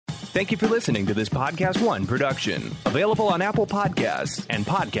Thank you for listening to this Podcast One production. Available on Apple Podcasts and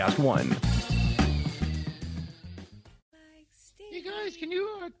Podcast One. Hey guys, can you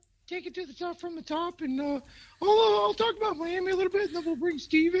take it to the top from the top, and I'll talk about Miami a little bit, and then we'll bring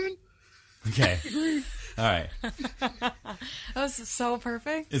Steve in. Okay. All right. That was so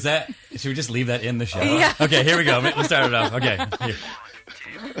perfect. Is that? Should we just leave that in the show? Yeah. Okay, here we go. Let's start it off. Okay. Here.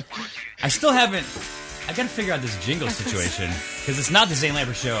 I still haven't. I got to figure out this jingle situation because it's not the Zane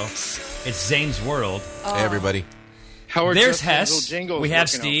Lambert Show. It's Zane's World. Hey, everybody. Howard There's Jeff's Hess. We have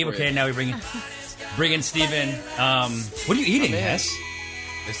Steve. Okay, now we bring in Steve in. What are you eating, Hess?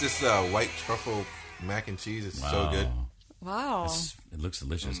 It's this white truffle mac and cheese. It's so good. Wow. It looks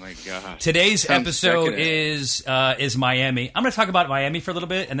delicious. Oh my god. Today's Sounds episode decadent. is Miami. I'm going to talk about Miami for a little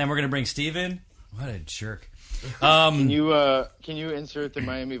bit, and then we're going to bring Steve in. What a jerk. Can you insert the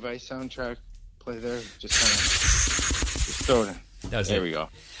Miami Vice soundtrack? Play there. Just throw it in. There we go.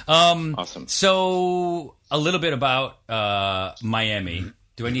 Awesome. So a little bit about Miami.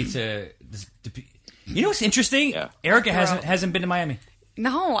 Do I need to? You know what's interesting? Yeah. Erica hasn't been to Miami.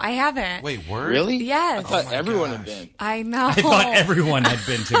 No, I haven't. Wait, word? Really? Yes. I thought everyone had gosh. been. I know. I thought everyone had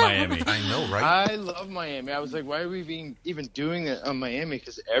been to Miami. I know, right? I love Miami. I was like, why are we even doing it on Miami?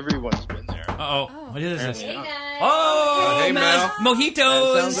 Because everyone's been there. Uh-oh. What is this? Hey, Oh, hey, Mel. Mel. Mojitos.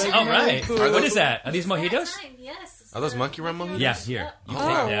 That sounds like All Mel. right. Are What is that? Are these mojitos? Yes. Are those monkey rum mojitos? Yeah, here. You Oh,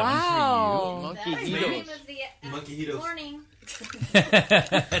 take that wow. Monkey That's the name Heatos. of the Monkey morning.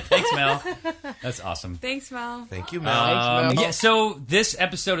 Thanks, Mel. That's awesome. Thanks, Mel. Thank you, Mel. Thanks, Mel. Yeah, so this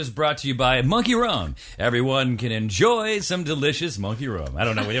episode is brought to you by Monkey Rum. Everyone can enjoy some delicious monkey rum. I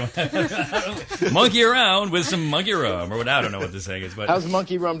don't know. Monkey around with some monkey rum, or what? I don't know what this thing is, but How's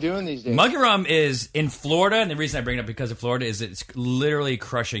Monkey Rum doing these days? Monkey Rum is in Florida, and the reason I bring it up because of Florida is it's literally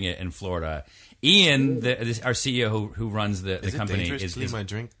crushing it in Florida. Ian, our CEO who runs the Is it company, dangerous is to leave my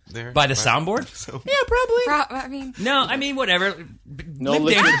drink there? by the soundboard. So, Yeah, probably. I mean, No, I mean whatever. No live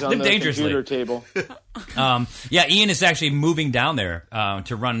liquids on live the dangerously. computer table. Yeah, Ian is actually moving down there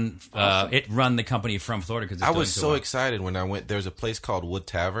to run run the company from Florida because I was so excited when I went. There's a place called Wood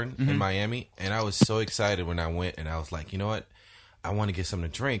Tavern in Miami, and I was so excited when I went, and I was like, you know what? I want to get something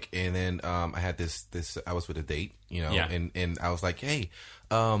to drink. And then I had this I was with a date, Yeah. and I was like, hey,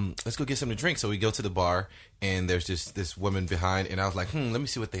 let's go get something to drink. So we go to the bar, and there's just this woman behind, and I was like, let me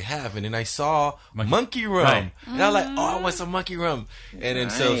see what they have. And then I saw monkey rum. Right. And I was like, oh, I want some monkey rum. And then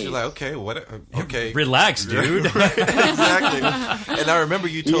so she's like, okay, what? Okay. Relax, dude. Exactly. And I remember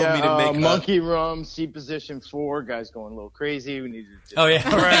you told me to make Monkey Rum, seat position 4. Guys going a little crazy. We need to Oh yeah,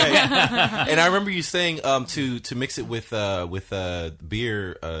 right. And I remember you saying to mix it with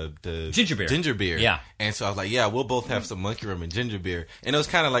beer, the Ginger beer. Yeah. And so I was like, yeah, we'll both have some monkey rum and ginger beer. And it was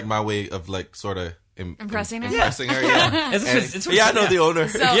kind of like my way of like sort of Impressing her? Impressing her, yeah. It's yeah, I know the owner.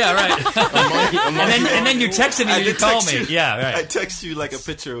 yeah, right. and then you texted me I and you did called text me. you. Yeah, right. I text you like a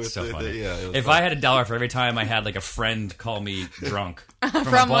picture with So funny. yeah. It was If fun. I had $1 for every time I had like a friend call me drunk from a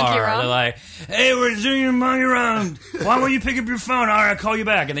From Monkey bar, Rum? they're like, "Hey, we're doing Monkey Rum. Why won't you pick up your phone? All right, I'll call you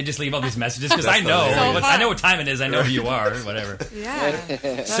back." And they just leave all these messages because I know hilarious. I know what time it is. I know who you are. Whatever. yeah.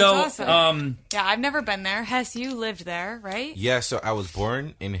 That's So, awesome. Yeah, I've never been there. Hess, you lived there, right? Yeah, so I was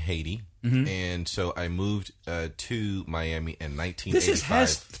born in Haiti, Mm-hmm. and so I moved to Miami in 1985. This is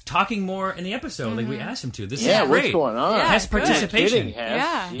Hess talking more in the episode, like we asked him to. This Yeah, is great. what's going on? Yeah, Hess good. participation. Kidding, Hess.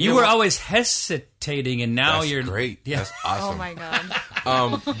 Yeah. You were always hesitating, and now That's you're great. Yeah. That's awesome. Oh my god.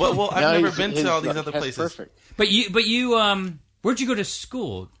 But I've Now never he's- been his- to all these other Hess places. Perfect. But you where'd you go to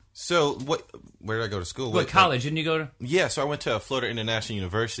school? So where did I go to school? What college? Didn't you go to? Yeah, so I went to Florida International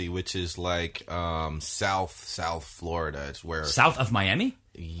University, which is like South Florida. It's where South of Miami?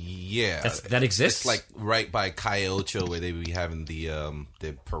 yeah, That exists? It's like right by Calle Ocho, where they be having the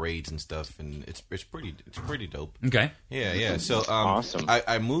parades and stuff, and it's pretty dope. Okay. Yeah. So Awesome.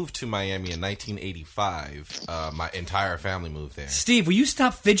 I moved to Miami in 1985. My entire family moved there. Steve, will you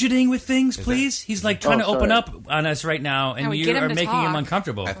stop fidgeting with things, please? He's like trying to open sorry. up on us right now, and we you get him are to making him talk.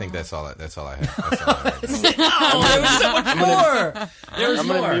 uncomfortable. I think that's all I have. That's all I have. No, there was so much more. There was I'm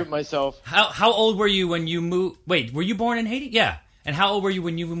going to more. mute myself. How old were you when you moved? Wait, were you born in Haiti? Yeah. And how old were you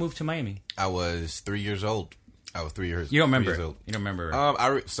when you moved to Miami? I was 3 years old. I was 3 years. You don't remember? 3 years old. You don't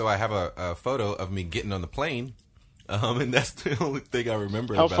remember? So I have a photo of me getting on the plane, and that's the only thing I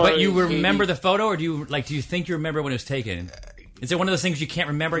remember How about. far- But you Haiti. remember the photo, or do you think you remember when it was taken? Is it one of those things you can't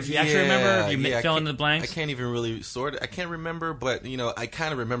remember if you actually remember? If you fill in the blanks? I can't even really I can't remember, but I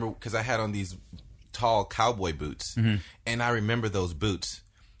kind of remember because I had on these tall cowboy boots, and I remember those boots.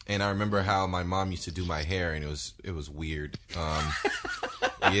 And I remember how my mom used to do my hair, and it was weird.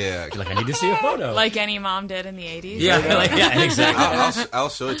 Yeah, You're like, I need to see a photo. Like any mom did in the 80s. Yeah, exactly. I'll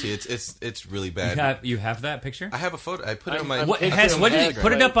show it to you. It's really bad. You have that picture? I have a photo. I put it on my. What did you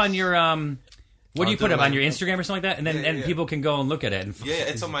put it up on your What do you put up on your Instagram or something like that? And then people can go and look at it. And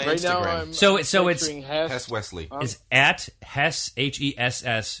it's on my right Instagram. Now so it's Hess Wesley. It's at Hess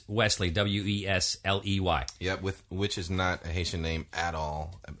HESS Wesley WESLEY. Yep, which is not a Haitian name at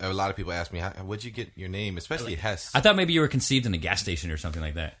all. A lot of people ask me, "Where'd you get your name?" Especially Hess. I thought maybe you were conceived in a gas station or something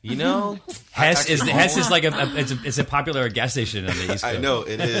like that. You know, Hess is like it's a popular gas station on the East Coast. I know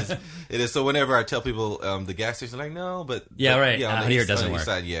it is. It is. So whenever I tell people the gas station, like no, but right. Yeah, on here it doesn't work.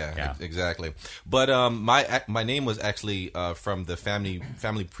 Side, exactly. But my name was actually from the family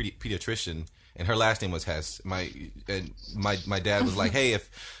pediatrician, and her last name was Hess. My dad was like, hey,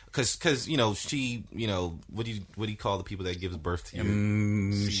 because she what do you call the people that gives birth to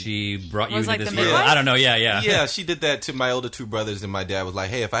you? She brought you Was into like this the world. midwife? I don't know. Yeah. Yeah, she did that to my older two brothers, and my dad was like,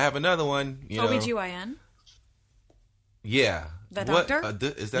 hey, if I have another one, OBGYN? Yeah. The doctor?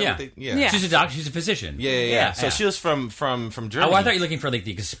 Is that what they... Yeah. She's a doctor. She's a physician. Yeah. So she was from Germany. Oh, I thought you were looking for like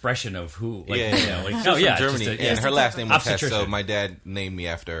the expression of who. Like, from Germany. And her last name was Hess, Obstetrician. so my dad named me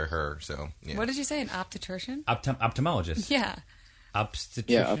after her. So yeah. What did you say? An obstetrician? Ophthalmologist. Yeah.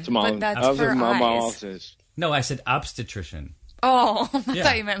 Obstetrician. Yeah, ophthalmologist. But that's I was for with my mom eyes. also. No, I said obstetrician. Oh, I Yeah.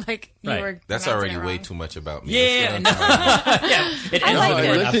 thought you meant like you Right. were. That's pronouncing already it way wrong. too much about me. Yeah. I like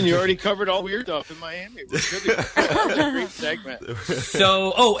it. Listen, you already covered all weird stuff in Miami. We're good. That's a great segment.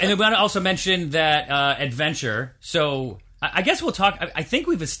 So, and we want to also mention that adventure. So, I guess we'll talk. I think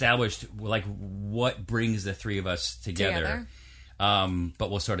we've established like what brings the three of us together. But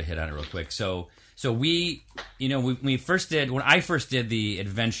we'll sort of hit on it real quick. So we, when I first did the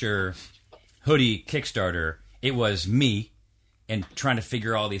adventure hoodie Kickstarter, it was me and trying to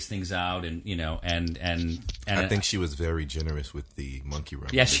figure all these things out, and I think she was very generous with the monkey rum.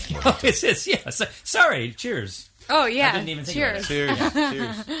 yeah, sorry, cheers. Oh yeah. I didn't even think about Cheers. it.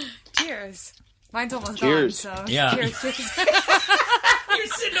 Cheers. Cheers. Mine's almost Cheers. gone. So Yeah. Cheers. You're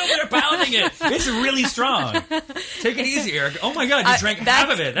sitting over there pounding it. It's really strong. Take it easy, Eric. Oh my God, you drank half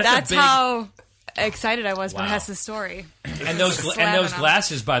of it. That's a big... how excited I was Wow. by Hess's story. And those Slamming them.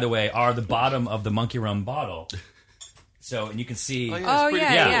 glasses, by the way, are the bottom of the monkey rum bottle. So, and you can see. Oh pretty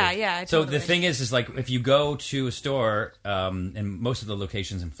yeah. So totally. the thing is like if you go to a store, and most of the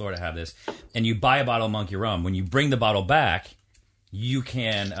locations in Florida have this, and you buy a bottle of monkey rum, when you bring the bottle back, you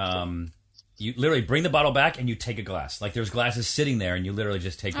can you literally bring the bottle back and you take a glass. Like there's glasses sitting there, and you literally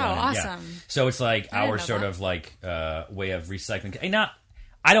just take one. awesome. Yeah. So it's like I didn't our know sort that. of like way of recycling. And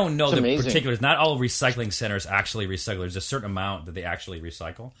I don't know It's the amazing. particulars. Not all recycling centers actually recycle. There's a certain amount that they actually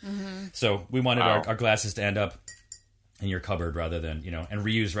recycle. Mm-hmm. So we wanted Wow. our glasses to end up in your cupboard rather than and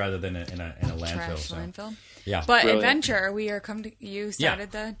reuse rather than in a landfill. Trash So. landfill. Yeah, But Brilliant. adventure, you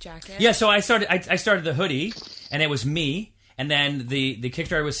started the jacket. yeah. So I started the hoodie, and it was me. And then the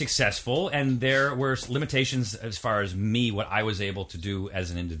Kickstarter was successful, and there were limitations as far as me, what I was able to do as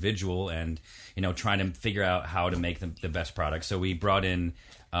an individual, and trying to figure out how to make the best product. So we brought in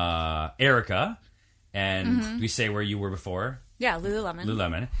Erica, and we say where you were before. Yeah, Lululemon.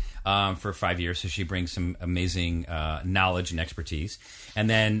 Lululemon for 5 years, so she brings some amazing knowledge and expertise. And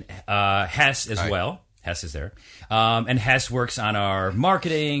then Hess as well. Hess is there, and Hess works on our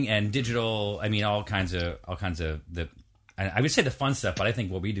marketing and digital. I mean, all kinds of the. I would say the fun stuff, but I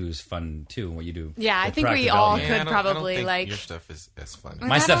think what we do is fun too. And what you do, Yeah, I with think product we all development. could I don't probably think like. your stuff is as fun.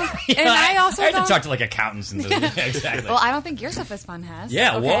 My I stuff. don't- and I also I have to don't- talk to like accountants and exactly. Well, I don't think your stuff is fun, Hess.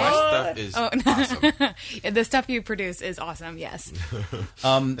 Yeah, Okay. what? My stuff is awesome. The stuff you produce is awesome. Yes,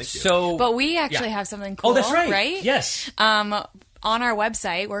 So, but we actually Yeah. have something cool. oh, that's right. Right? Yes. On our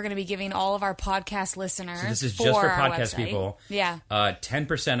website, we're going to be giving all of our podcast listeners. So this is just for our podcast website. people. Yeah.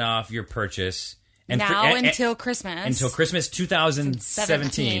 10% off your purchase. And Now until Christmas. Until Christmas 2017,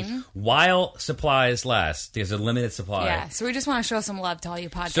 17. while supplies last. There's a limited supply. Yeah. So we just want to show some love to all you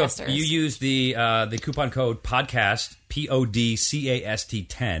So podcasters. if you use the coupon code podcast PODCAST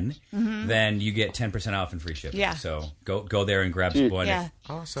 10, then you get 10% off and free shipping. Yeah. So go there and grab some. yeah.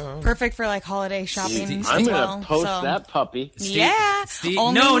 Awesome. Perfect for like holiday shopping. I'm as gonna well. post So- that puppy. Yeah. Steve,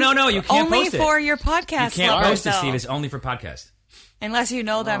 Only- no, you can't only post it. for your podcast. You can't lovers, post it, though. Steve. It's only for podcast. Unless you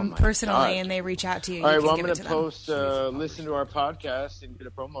know them my personally God. and they reach out to you. All right, you well, can I'm give going it to to them. post, listen to our podcast and get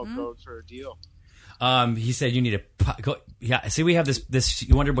a promo code for a deal. He said you need a go. Yeah, see, we have this.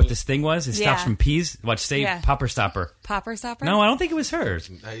 You wondered what this thing was? It stops Yeah. from peas. Watch, say Yeah. popper stopper. Popper stopper? No, I don't think it was hers.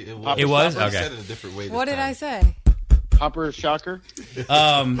 It It was? I Okay. said it a different way this What did time. I say? Hopper Shocker.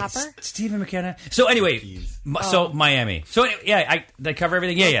 Hopper? Stephen McKenna. So anyway, so Miami. So yeah, I cover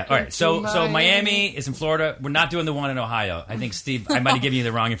everything. Yeah. All right. So Miami is in Florida. We're not doing the one in Ohio. I think Steve, I might have given you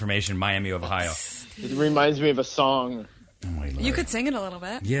the wrong information. Miami of Ohio. It reminds me of a song. Oh my Lord. You could sing it a little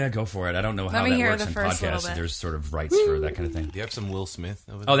bit. Yeah, go for it. I don't know how that works in podcasts. There's sort of rights for that kind of thing. Do you have some Will Smith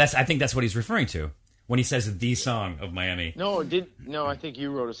over there? Oh, I think that's what he's referring to when he says the song of Miami. No, I think you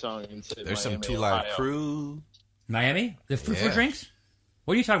wrote a song and said there's Miami, some Two Live Ohio. Crew. Miami? The fruit drinks?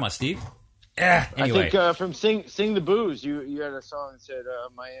 What are you talking about, Steve? Anyway. I think from Sing the Booze, you had a song that said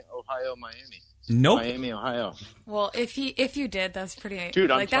Ohio, Miami. Nope. Miami, Ohio. Well, if you did, that's pretty.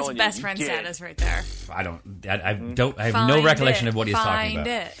 Dude, I'm that's telling best you friend did. status right there. I have no recollection of what he's talking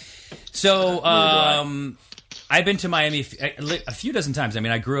about. So, I've been to Miami a few dozen times. I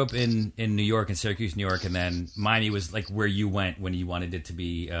mean, I grew up in New York, in Syracuse, New York, and then Miami was like where you went when you wanted it to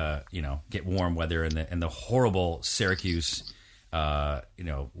be, get warm weather in the horrible Syracuse,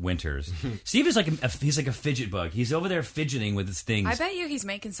 winters. Steve is he's like a fidget bug. He's over there fidgeting with his things. I bet you he's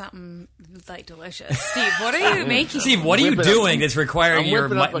making something like delicious. Steve, what are you making? Steve, what are you doing that's requiring your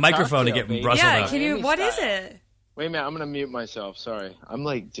microphone to get rustled up? Can you? What is it? Wait a minute, I'm gonna mute myself. Sorry, I'm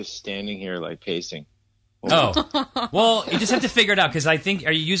like just standing here like pacing. Oh, well, you just have to figure it out because I think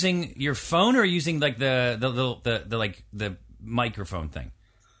are you using your phone or are you using like the microphone thing,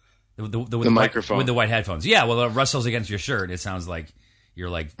 the microphone with the white headphones? Yeah, well, it rustles against your shirt. It sounds like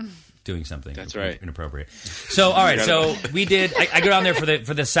you're like doing something. That's right. Inappropriate. So all right, so we did. I go down there for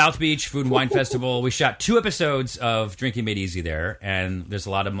the South Beach Food and Wine Festival. We shot 2 episodes of Drinking Made Easy there, and there's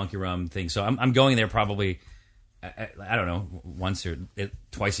a lot of monkey rum things. So I'm going there probably. I don't know, once or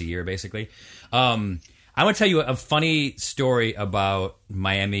twice a year, basically. I want to tell you a funny story about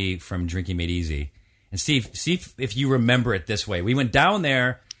Miami from Drinking Made Easy. And Steve, see if you remember it this way. We went down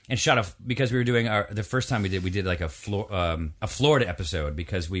there and shot because we were doing the first time we did like a Florida episode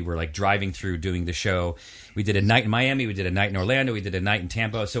because we were like driving through doing the show. We did a night in Miami, we did a night in Orlando, we did a night in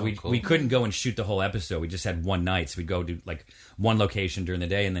Tampa. So we couldn't go and shoot the whole episode. We just had one night. So we'd go to like one location during the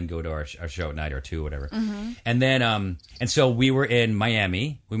day and then go to our show at night or 2, whatever. Mm-hmm. And then and so we were in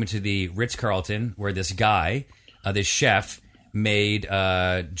Miami. We went to the Ritz-Carlton where this guy, this chef, made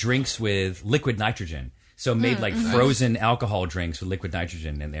drinks with liquid nitrogen. So made like frozen alcohol drinks with liquid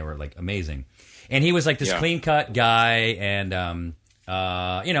nitrogen, and they were like amazing. And he was like this clean cut guy, and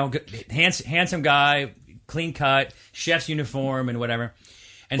handsome guy, clean cut, chef's uniform, and whatever.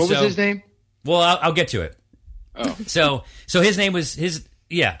 And what was his name? Well, I'll get to it. Oh, so his name was his.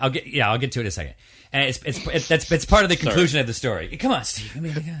 Yeah, I'll get to it in a second. And it's part of the conclusion of the story. Come on, Steve.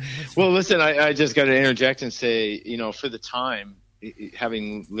 Well, listen, I just got to interject and say, for the time,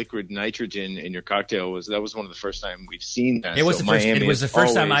 having liquid nitrogen in your cocktail was one of the first time we've seen that. It was the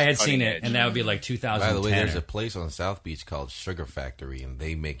first time I had seen it, and that would be like 2010. By the way, there's a place on South Beach called Sugar Factory, and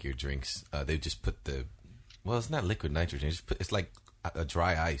they make your drinks. They just put it's not liquid nitrogen. It's like a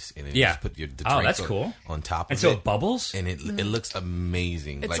dry ice, and it just put the that's cool on top of it. And so it bubbles, and it looks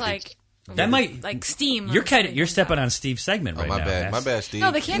amazing. It's like that might like steam. You're stepping on Steve's segment right now. My bad, Steve. No,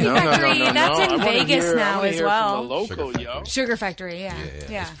 the Candy Factory. That's in Vegas now as well. Local, Sugar Factory, yeah.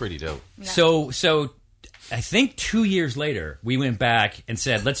 It's pretty dope. Yeah. So I think 2 years later we went back and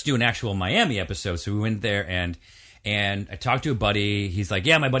said let's do an actual Miami episode. So we went there and I talked to a buddy. He's like,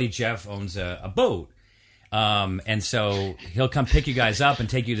 yeah, my buddy Jeff owns a boat. And so he'll come pick you guys up and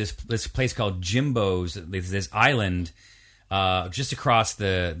take you to this place called Jimbo's. This island just across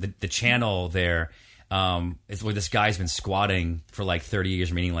the channel there. It's where this guy's been squatting for like 30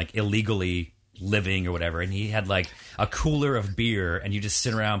 years, meaning like illegally living or whatever. And he had like a cooler of beer, and you just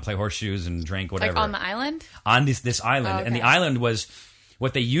sit around, play horseshoes, and drink whatever. Like on the island? On this island. Oh, okay. And the island was,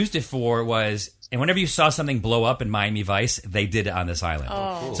 what they used it for was, and whenever you saw something blow up in Miami Vice, they did it on this island.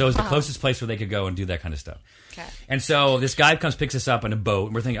 Oh, cool. So it was the closest place where they could go and do that kind of stuff. Okay. And so this guy picks us up in a boat,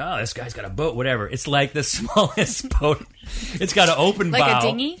 and we're thinking, oh, this guy's got a boat, whatever. It's like the smallest boat. It's got an open bow. Like a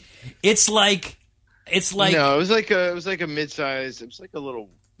dinghy? It's like no, it was like a mid-size. It was like a little.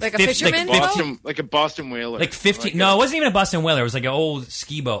 Like a fisherman boat? Like a Boston whaler. Like 50. No, it wasn't even a Boston whaler. It was like an old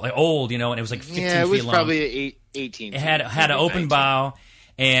ski boat. Like old, and it was like 15 feet long. Yeah, it was probably 18 feet. It had an open bow,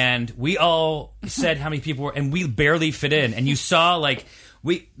 and we all said how many people were, and we barely fit in. And you saw, like,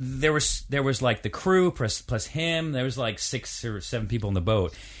 there was like the crew plus him. There was like 6 or 7 people in the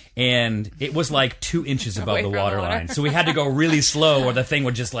boat. and it was like 2 inches above Away the from the water water. line. So we had to go really slow, or the thing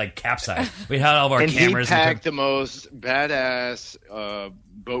would just like capsize. We had all of our And cameras. he packed the most badass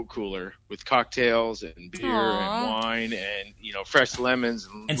boat cooler with cocktails and beer and wine and fresh lemons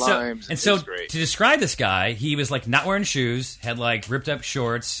and limes. And so it was great. to describe this guy, he was like not wearing shoes, had like ripped up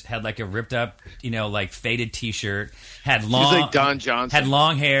shorts, had like a ripped up, like faded T-shirt, had long, He was like Don Johnson. had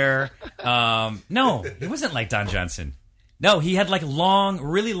long hair. No, he wasn't like Don Johnson. No, he had like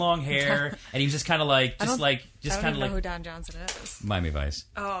really long hair, and he was just kind of like, I don't kind of know like who Don Johnson is. Miami Vice.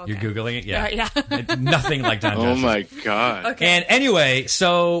 Oh, okay. You're googling it, yeah, Yeah. Nothing like Don Oh Johnson. my god! Okay. And anyway,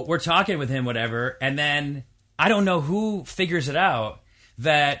 so we're talking with him, whatever, and then I don't know who figures it out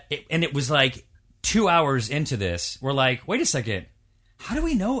and it was like 2 hours into this. We're like, wait a second, how do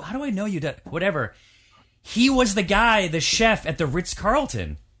I know you? Whatever. He was the chef at the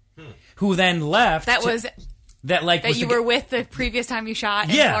Ritz-Carlton, who then left. That was you were with the previous time you shot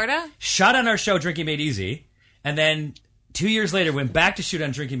in Florida? Shot on our show Drinking Made Easy, and then 2 years later went back to shoot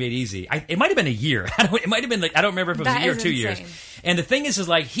on Drinking Made Easy. It might have been a year. It might have been like, I don't remember if it was That a year or is 2 insane. years. And the thing is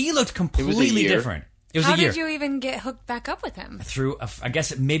like he looked a completely year. different. It was How a year. did you even get hooked back up with him? Through I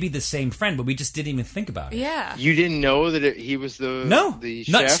guess maybe the same friend, but we just didn't even think about it. Yeah. You didn't know that he was the No,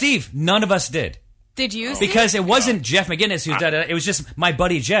 chef? Steve. None of us did. Did you see Because it? it wasn't Jeff McGinnis who did it. It was just my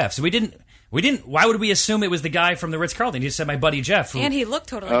buddy Jeff. So we didn't. Why would we assume it was the guy from the Ritz-Carlton? He just said my buddy Jeff. And he looked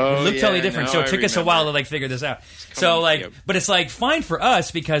totally Oh, looked yeah, totally different. no, So it I took us a remember. while to like figure this out. So like, yep. but it's like fine for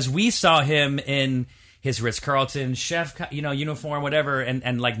us because we saw him in his Ritz-Carlton chef, uniform, whatever,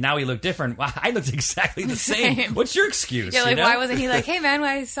 and like now he looked different. Well, I looked exactly the same. Same. What's your excuse? Yeah, like, you know? why wasn't he like, hey, man,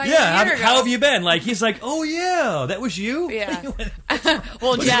 I saw you Yeah, a year ago. how have you been? Like he's like, oh yeah, that was you. Yeah.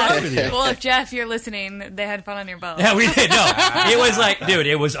 Well, wrong with Jeff. you? Well, if Jeff, you're listening, they had fun on your boat. Yeah, we did. No, it was like, dude,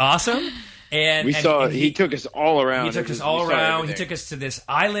 it was awesome. And We saw. and He took us all around. He took us We all saw around. He everything. took us to this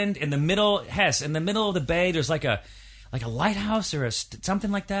island in the middle, in the middle of the bay. There's like a lighthouse or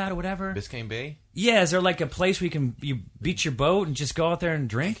something like that or whatever. Biscayne Bay? Yeah, is there like a place where you beach your boat and just go out there and I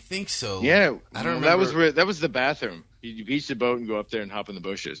drink? think so. Yeah, I don't remember. That was the bathroom. You beach the boat and go up there and hop in the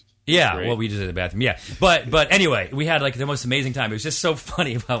bushes. Yeah, Great. well, we just did the bathroom. Yeah, but anyway, we had like the most amazing time. It was just so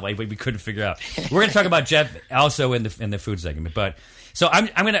funny about like we couldn't figure out. We're gonna talk about Jeff also in the food segment, but so I'm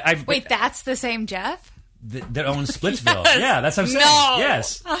gonna Wait, that's the same Jeff? that owns Splitsville. Yes. Yeah, that's what I'm saying. No.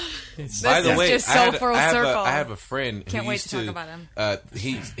 Yes. By the is way, just I so had- full I have circle. I have a friend Can't who wait used to talk about him.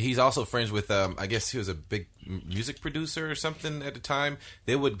 He's also friends with I guess he was a big music producer or something at the time.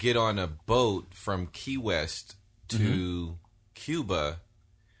 They would get on a boat from Key West to Cuba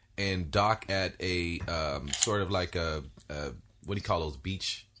and dock at a sort of like a what do you call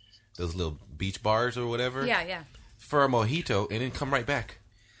those little beach bars or whatever? Yeah. For a mojito and then come right back.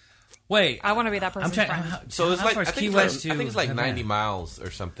 Wait, I want to be that I'm person's trying. friend. So it's how like far I is think Key West to it's like Havana? 90 miles or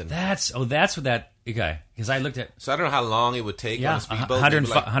something. That's what that okay. Because I looked at So I don't know how long it would take on a speedboat.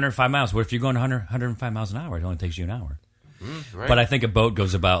 105 miles. What if you're going 105 miles an hour? It only takes you an hour. Right. But I think a boat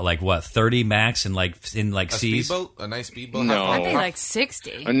goes about like what 30 max in like a seas speedboat, a nice speedboat. No. How far- I'd be like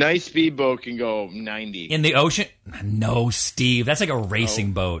 60. A nice speedboat can go 90. in the ocean. No, Steve, that's like a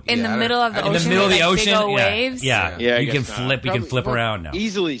racing boat. In Yeah, the I middle of the don't- In ocean, the middle of with, the like, ocean, big old yeah, waves. yeah, Yeah, I you can guess not. flip. You can flip around now.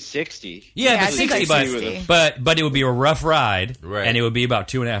 Easily 60. Yeah, Yeah, I it's think 60, like but 60. but it would be a rough ride, Right. and it would be about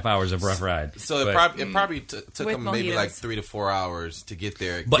 2.5 hours of rough ride. So But- it probably took With them maybe like mojitos. 3 to 4 hours to get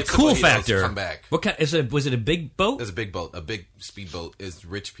there. But get the cool mojitos, factor. come back. What kind? Was it a big boat? There's a big boat, a big speedboat. Is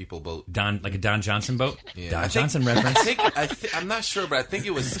rich people boat. Like a Don Johnson boat? Yeah. Don I think- Johnson reference. I'm not sure, but I think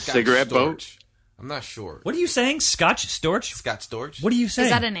it was Scott Cigarette Storch. boat? I'm not sure. What are you saying? Scotch Storch? Scott Storch? What are you saying?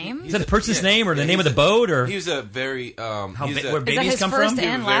 Is that a name? Is that a person's Yeah. name or the Yeah, name of he's the boat or He was a very where Is that babies his come first from?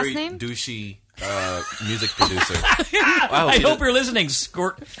 and very last name? douchey music producer. I hope you're listening.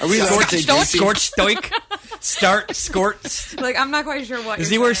 Are we allowed to say douchey? Scorch Stoik? Skort? Like, I'm not quite sure what Does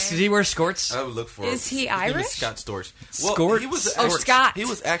you're he wear? saying. Does he wear skirts? I would look for. Is he his name Irish? Scott Storch. Skort? He was. Oh, Scott. He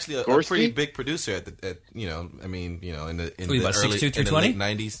was actually a Gorski? pretty big producer at the. In the What, about early 6'2", in the 220? late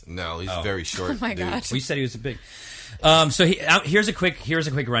 90s. No, he's very short. Oh my dude. God. We said he was a big. So here's a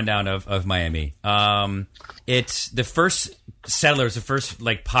quick rundown of Miami. It's the first settlers, the first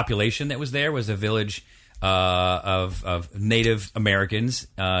like population that was there was a village of Native Americans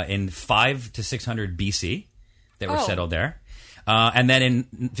in 500 to 600 BC that were Oh. settled there, and then in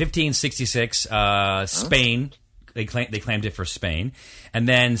 1566, Spain. They claimed it for Spain, and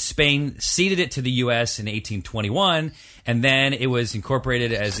then Spain ceded it to the U.S. in 1821, and then it was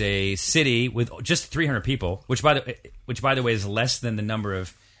incorporated as a city with just 300 people, which by the way is less than the number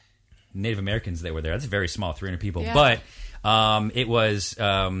of Native Americans that were there. That's very small, 300 people, Yeah. but it was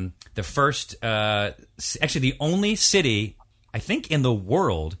the first, actually the only city I think in the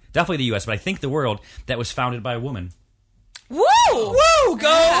world, definitely the U.S., but I think the world, that was founded by a woman. Woo! Woo!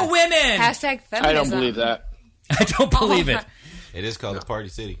 Go women! Hashtag feminism. I don't believe that. I don't believe it. It is called the Party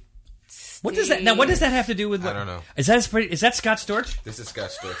City. What does that? Now, what does that have to do with? I don't know. Is that Scott Storch? This is Scott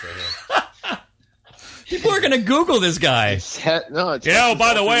Storch right here. People are gonna Google this guy. By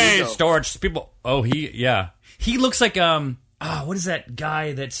the way, Storch. People. Oh, he looks like what is that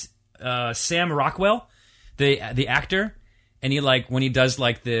guy that's Sam Rockwell, the actor, and he when he does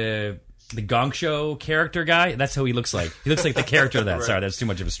the Gong Show character guy. That's how he looks like. He looks like the character of that. Right. Sorry, that's too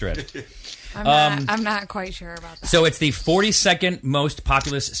much of a stretch. I'm not quite sure about that. So it's the 42nd most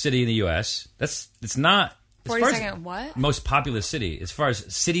populous city in the U.S. It's not 42nd what? Most populous city as far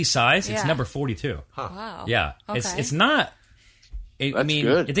as city size. It's number 42. Huh. Wow. Yeah, okay. it's not. I mean,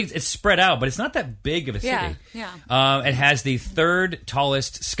 good. It's spread out, but it's not that big of a city. Yeah. It has the third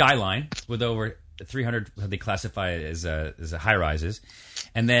tallest skyline with over 300. They classify it as high rises.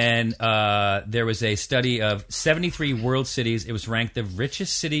 And then there was a study of 73 world cities. It was ranked the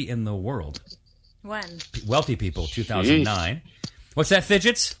richest city in the world. When? Wealthy people, 2009. Jeez. What's that,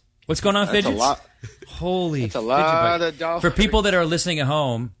 Fidgets? What's going on, Fidgets? That's a lot. Holy That's a lot of dollars. For people that are listening at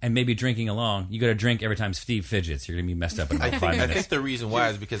home and maybe drinking along, you got to drink every time Steve fidgets. You're going to be messed up in about 5 minutes. I think the reason why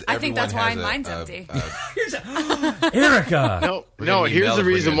is because I think that's why has mine's empty. Erica. No. Here's the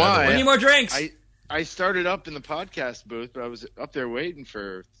reason why. We need more drinks. I started up in the podcast booth, but I was up there waiting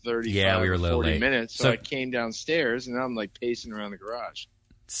for 30, we were a little 40 late. minutes. So I came downstairs, and now I'm pacing around the garage.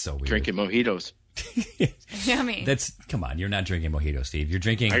 It's so weird. Drinking mojitos. Yummy. Come on. You're not drinking mojito, Steve. You're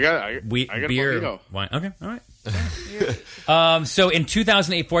drinking I got a beer, mojito. wine. Okay, all right. So in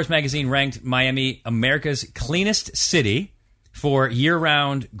 2008, Forbes magazine ranked Miami America's cleanest city for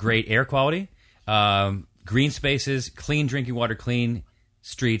year-round great air quality, green spaces, clean drinking water, clean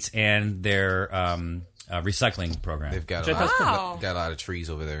streets, and their recycling program. They've got Wow. got a lot of trees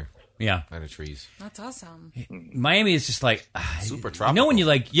over there. Yeah. A lot of trees. That's awesome. Miami is just super tropical. You know when you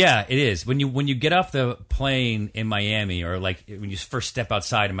it is. When you get off the plane in Miami, or when you first step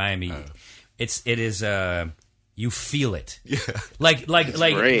outside of Miami, it is you feel it. Yeah. Like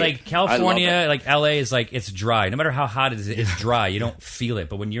great. California, like LA is it's dry. No matter how hot it is, it's dry. You don't feel it.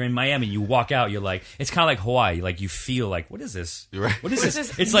 But when you're in Miami, you walk out, you're it's kind of like Hawaii. You feel what is this? You're right. What is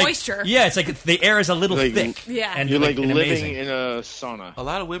this? It's moisture. It's the air is a little thick. Yeah. And You're and living amazing. in a sauna. A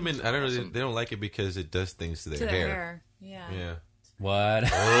lot of women, I don't know, they don't like it because it does things to their hair. Yeah. Yeah. What?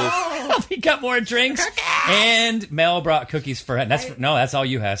 We got more drinks, and Mel brought cookies for. That's all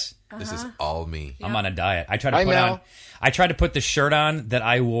you, Hess. This is all me. I'm on a diet. I tried to put the shirt on that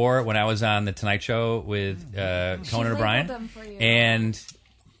I wore when I was on the Tonight Show with Conan O'Brien. Them for you. And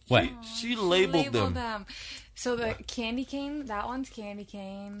what? She labeled them. So the candy cane, that one's candy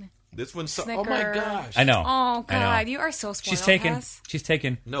cane. This one's Snicker. oh my gosh. I know. Oh I know. God, you are so spoiled. She's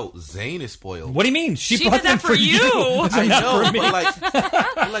taken. No, Zane is spoiled. What do you mean? She did brought them that for you. I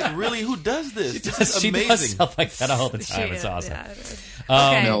know, but really, who does this? This is She amazing. does stuff like that all the time. It's awesome. Yeah, it is.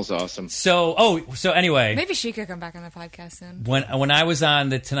 Mel's awesome. So anyway, Maybe she could come back on the podcast soon. when I was on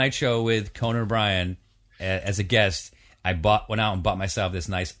the Tonight Show with Conan O'Brien as a guest, I went out and bought myself this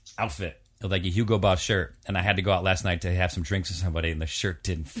nice outfit. Like a Hugo Boss shirt, and I had to go out last night to have some drinks with somebody, and the shirt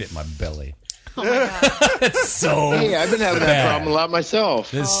didn't fit my belly. Oh my God. It's so Hey, I've been having bad. that problem a lot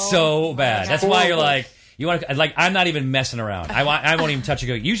myself. It's so bad. That's why you're you want to I'm not even messing around. I won't even touch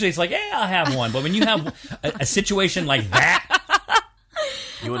it. Usually it's I'll have one, but when you have a situation like that.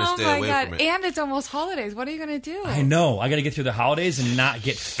 You want to stay away from it. And it's almost holidays. What are you going to do? I know. I got to get through the holidays and not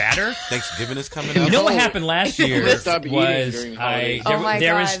get fatter. Thanksgiving is coming up. You know what happened last year Stop eating was during holidays.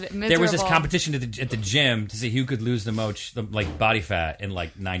 there was this miserable. competition at the gym to see who could lose the most body fat in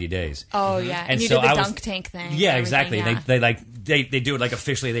 90 days. Oh yeah, and you so did the I was- dunk tank thing. Yeah, and exactly. everything, They do it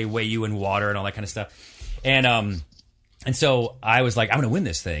officially. They weigh you in water and all that kind of stuff. And so I was I'm going to win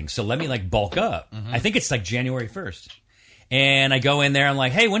this thing. So let me bulk up. I think it's January 1st. And I go in there, I'm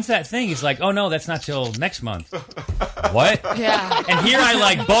like, hey, when's that thing? He's like, oh, no, that's not till next month. What? Yeah. And here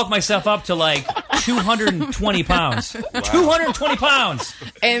I, bulk myself up to, 220 pounds. Wow. 220 pounds!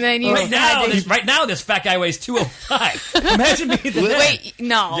 And then you Right now, this fat guy weighs 205. Imagine me then. Wait,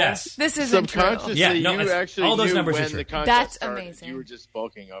 no. Yes. This isn't true. Subconsciously, Yeah, no, you it's- actually all those knew numbers are when true. the contest That's started. amazing. You were just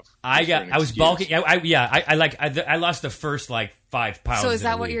bulking up. I was bulking. I lost the first 5 pounds. So is in a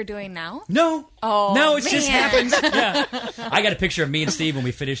that what week. you're doing now? No. Oh, no, it just man. happens. Yeah. I got a picture of me and Steve when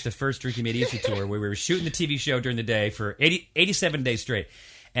we finished the first Drinking Made Easy tour, where we were shooting the TV show during the day for 87 days straight.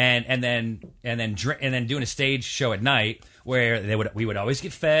 and then doing a stage show at night where we would always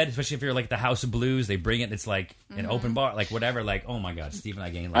get fed, especially if you're like the House of Blues. They bring it. It's like an open bar, like whatever. Like, oh my God, Steve and I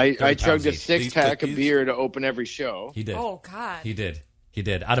gained like I chugged a each. 6-pack of beer to open every show. He did. Oh God. He did.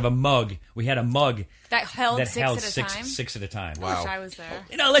 Out of a mug. We had a mug That held six at a time? Six at a time. I wish I was there.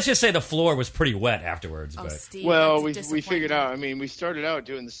 Let's just say the floor was pretty wet afterwards. Oh, But Steve, Well, that's a we figured out. disappointment. I mean, we started out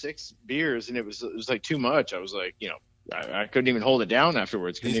doing the 6 beers, and it was like too much. I was like, I couldn't even hold it down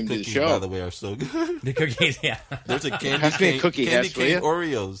afterwards. Couldn't These even do the cookies, show. by the way, are so good. the cookies, yeah. There's a Pass me a cookie, candy Hess, will cane ya?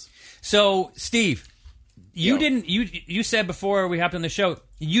 Oreos. So, Steve, you Yo. didn't. You said before we hopped on the show,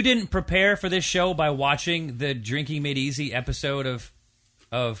 you didn't prepare for this show by watching the Drinking Made Easy episode of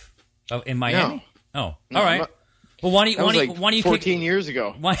in Miami. No. Oh, all right. Well, why That was like don't you 14 kick, years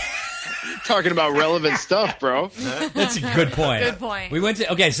ago. Why? Talking about relevant stuff, bro. That's a good point. Good point. We went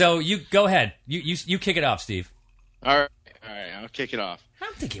to so you go ahead. You kick it off, Steve. All right, I'll kick it off. I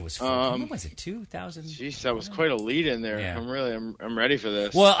don't think it was. What was it? 2000. Jeez, that was quite a lead in there. Yeah. I'm ready for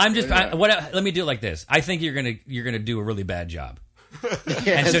this. Well, I'm just. Yeah. Let me do it like this. I think you're gonna do a really bad job,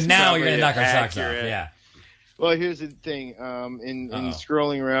 Yeah, and so it's now you're probably gonna knock our socks off. accurate. Yeah. Well, here's the thing. In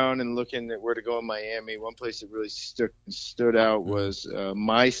scrolling around and looking at where to go in Miami, one place that really stood out was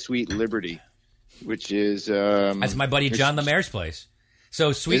My Sweet Liberty, which is That's my buddy John Lemaire's place.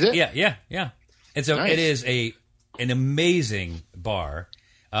 So sweet, Is it? yeah. Nice. It is an amazing bar.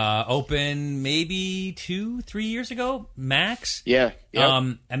 Open maybe 2-3 years ago, max. Yeah.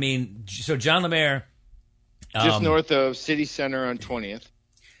 Yep. I mean, so John Lemaire, just north of City Center on 20th.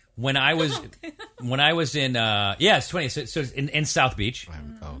 when I was in it's 20th. So it's in South Beach.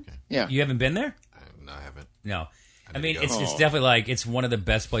 Oh, okay. Yeah. You haven't been there? No, I haven't. No. I need mean, to go. it's definitely like it's one of the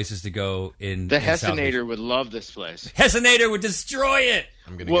best places to go in The in South Beach. Hessinator would love this place. Hessinator would destroy it.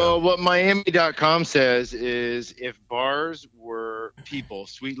 I'm gonna Well, go. what Miami.com says is if bars were people,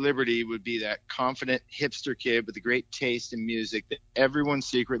 Sweet Liberty would be that confident hipster kid with a great taste in music that everyone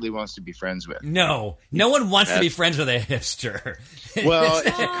secretly wants to be friends with. No one wants to be friends with a hipster. Well,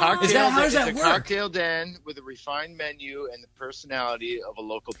 it's a cocktail. How does that it's a work? cocktail den with a refined menu and the personality of a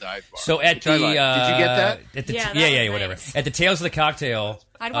local dive bar. So at which I the like. Did you get that? At the Yeah, that was whatever. nice. At the Tales of the Cocktail,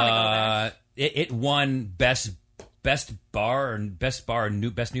 I'd wanna go it won best bar and best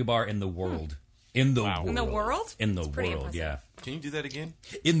new bar in the world. In the world. In the world? In the That's pretty world, yeah. Can you do that again?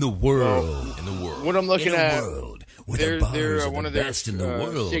 In the world. In the world. What I'm looking at. world where they're- the bars they're, are one the of their, best in the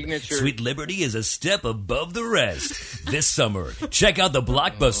world. signature- Sweet Liberty is a step above the rest. This summer, check out the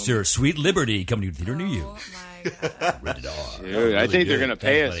blockbuster Sweet Liberty coming to theater near you. Oh my God. Rated R. Dude, I think they're going to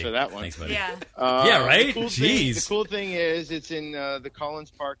pay Thanks, us buddy. for that one. Thanks, buddy. Yeah. Yeah, right? The Jeez. cool thing is it's in the Collins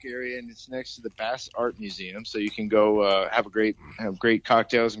Park area, and it's next to the Bass Art Museum, so you can go have great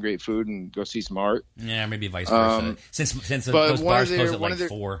cocktails and great food and go see some art. Yeah, maybe vice versa. Since but those one of bars their- close at one like of their-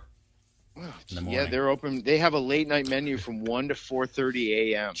 4 in the morning. Yeah, they're open. They have a late night menu from 1 to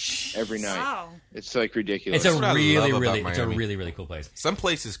 4:30 a.m. every night. Wow. It's like ridiculous. It's a what I really, love about really, it's a Miami. really, really cool place. Some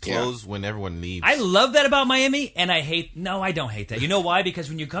places close when everyone leaves. I love that about Miami, and I don't hate that. You know why? Because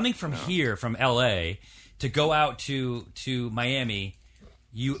when you're coming from here, from LA, to go out to Miami,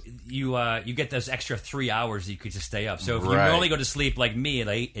 you get those extra 3 hours that you could just stay up. So if you Right. normally go to sleep like me at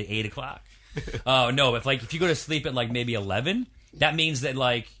 8 o'clock, no, if you go to sleep at like maybe 11, that means that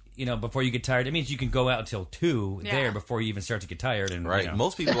like. Before you get tired, it means you can go out until 2 Yeah. there before you even start to get tired. And Right.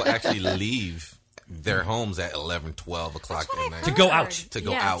 Most people actually leave their homes at 11, 12 o'clock That's what at I've night. To go heard. out. To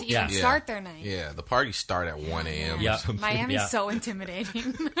go yeah, out. To even Yeah. start their night. Yeah, the parties start at 1 a.m. Yeah. or something. Miami's Yeah. so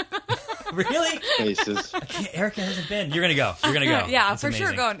intimidating. really, Places. Erica hasn't been. You're gonna go. You're gonna go. yeah, That's for sure.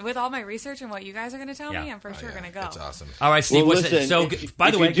 amazing. Going with all my research and what you guys are going to tell Yeah. me, I'm for sure Yeah, going to go. That's awesome. All right, Steve. Well, what's it? listen, So, if- by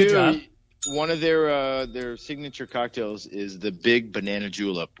the if way, you good do, job. One of their signature cocktails is the Big Banana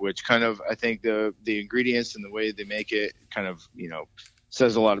Julep, which kind of I think the ingredients and the way they make it kind of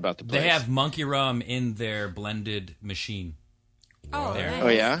says a lot about the place. They have monkey rum in their blended machine. Oh, There. nice. Oh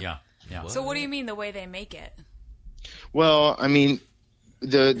yeah. Yeah. So what do you mean the way they make it? Well, I mean,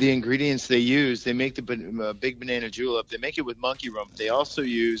 the ingredients they use, they make the Big Banana Julep. They make it with monkey rum. They also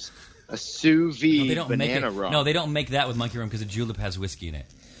use a sous vide They don't make banana it. rum. No, they don't make that with monkey rum because the julep has whiskey in it.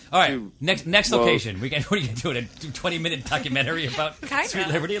 All right, Dude, next well- location. What are you gonna do? A 20-minute documentary about Kinda. Sweet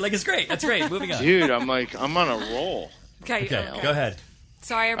Liberty? Like it's great. That's great. Moving on. Dude, I'm on a roll. Okay, Okay, go ahead.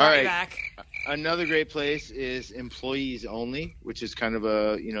 Sorry, I brought All you right. back. Another great place is Employees Only, which is kind of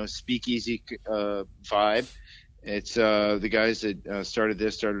a speakeasy vibe. It's the guys that started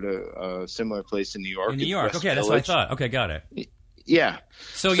a similar place in New York. In New York. West Okay, that's what I Village. thought. Okay, got it. Yeah.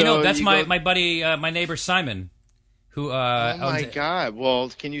 So So that's you my go- my buddy, my neighbor Simon. who Oh my owns- God! Well,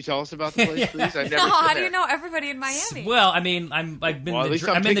 can you tell us about the place, please? I've never. No, been how do there. you know everybody in Miami? Well, I mean, I've been Well, at least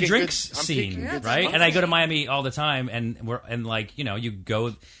I'm I'm in the picking drinks good- I'm scene, picking good right? spots. And I go to Miami all the time, and like you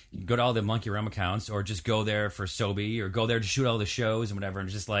go to all the Monkey Rum accounts, or just go there for Sobe, or go there to shoot all the shows and whatever. And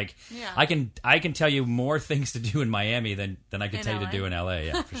just like Yeah. I can tell you more things to do in Miami than I could In tell you LA? to do in LA.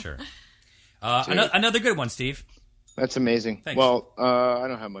 Yeah, for sure. Another good one, Steve. That's amazing. Thanks. Well, I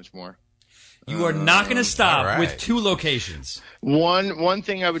don't have much more. You are not going to stop all right. with 2 locations. One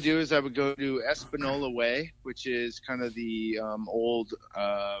thing I would do is I would go to Espanola Way, which is kind of the old.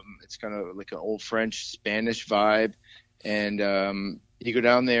 It's kind of like an old French Spanish vibe, and you go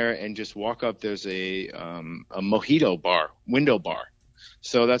down there and just walk up. There's a mojito bar, window bar.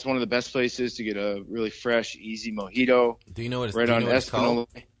 So that's one of the best places to get a really fresh, easy mojito. Do you know what it's, Right do you on know what it's Espanola called?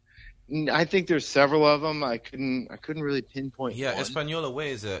 Way. I think there's several of them. I couldn't really pinpoint. Yeah, one. Espanola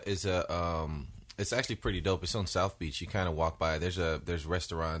Way is it's actually pretty dope. It's on South Beach. You kind of walk by. There's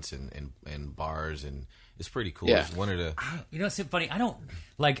restaurants and bars, and it's pretty cool. Yeah. It's one of the You know what's so funny? I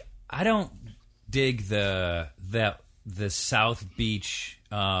don't dig the South Beach,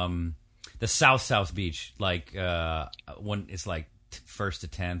 the South Beach, like when it's like 1st to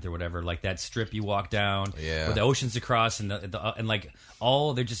 10th or whatever, like that strip you walk down, Yeah. with the oceans across and and like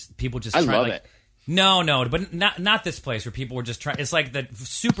all they're just people just. I try, love like, it. No, but not this place where people were just trying. It's like the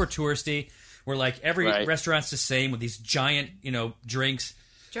super touristy, where like every Right. restaurant's the same with these giant drinks.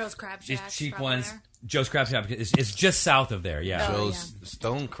 Joe's Crab These Shack. cheap ones. Joe's Crab Shack is just south of there. Yeah. Oh, Joe's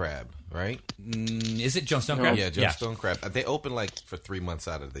Stone Crab, right? Is it Joe's Stone Crab? Yeah, Joe's Stone Crab. They open like for 3 months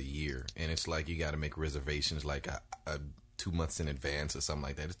out of the year, and it's like you got to make reservations like 2 months in advance or something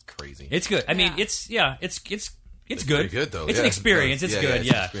like that. It's crazy. It's good. I mean, Yeah. it's good. pretty good, though. It's Yeah. an experience. It's Yeah, good. it's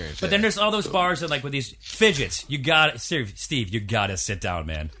an Yeah. experience, But yeah. then there's all those bars that like with these fidgets. You got Steve. You got to sit down,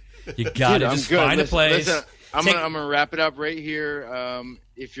 man. You got to Dude, I'm just good. find a Listen, place. listen, I'm Take- gonna wrap it up right here.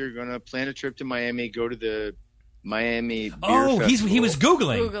 If you're gonna plan a trip to Miami, go to the Miami Beer Festival. he was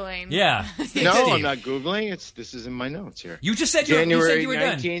googling. Googling. Yeah. No, Steve, I'm not googling. This is in my notes here. You just said you said January you were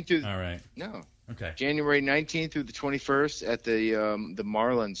done. 19th through All right. no Okay. January 19th through the 21st at the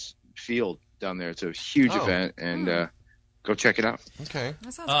Marlins Field down there. It's a huge Oh. event, and go check it out. Okay.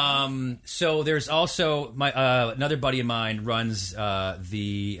 That sounds fun. So there's also my another buddy of mine runs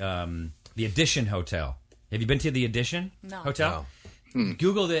the Edition Hotel. Have you been to the Edition No. Hotel?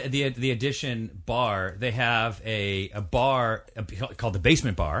 Google the Edition bar. They have a bar called the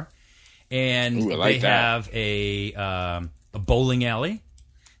Basement Bar, and Ooh, I like they that. have a bowling alley.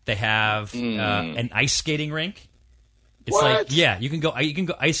 They have an ice skating rink. It's What? like you can go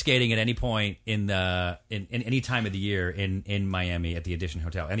ice skating at any point in any time of the year in Miami at the Edition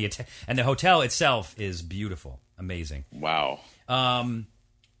Hotel, and the hotel itself is beautiful, amazing. Wow. I'm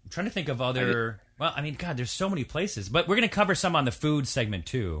trying to think of other. Well, I mean, God, there's so many places, but we're going to cover some on the food segment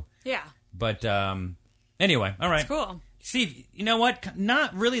too. Yeah. But anyway, all right, It's cool. Steve, you know what?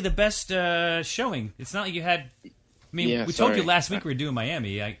 Not really the best showing. It's not like you had. I mean, Yeah, we told you sorry. last week we were doing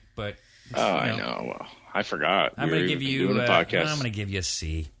Miami, but Oh, I know. Well, I forgot. I'm We going were to give you. doing a podcast. I'm going to give you a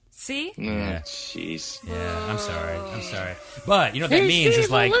C. See? Yeah. Jeez. Yeah, I'm sorry. But you know what that Hey, means Steve, is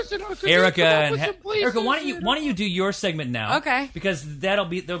like well, listen, I could Erica come up and with some places, Erica. Why you don't you do your segment now? Okay. Because there'll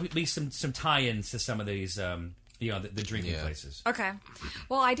be some tie-ins to some of these the drinking Yeah. places. Okay.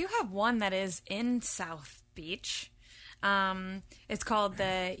 Well, I do have one that is in South Beach. It's called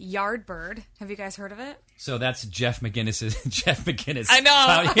the Yardbird. Have you guys heard of it? So that's Jeff McGinnis. I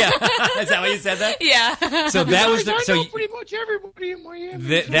know. Yeah, is that why you said that? Yeah. So that was I the know pretty much everybody in Miami.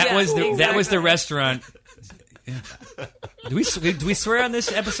 that Yeah, was exactly. the restaurant. Do we swear on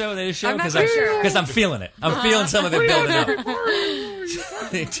this episode of this show? I'm not Because sure. because I'm feeling it. I'm feeling some of it building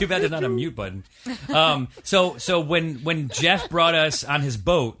up. Too bad there's not a mute button. So when Jeff brought us on his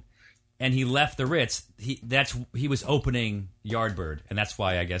boat and he left the Ritz, he was opening Yardbird, and that's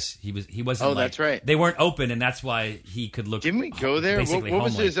why I guess he wasn't. Oh, like- that's right. They weren't open, and that's why he could look. Didn't we go there? What basically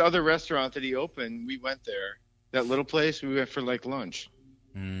was homely. his other restaurant that he opened? We went there. That little place. We went for like lunch.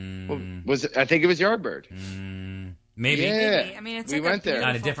 Was it, I think it was Yardbird. Maybe Yeah. Maybe. I mean, it's We like went there.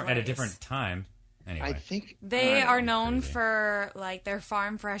 at a beautiful different place. time. Anyway, I think They I are don't know. known for like their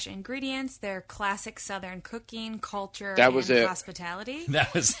farm fresh ingredients, their classic Southern cooking, culture, That was and it. hospitality.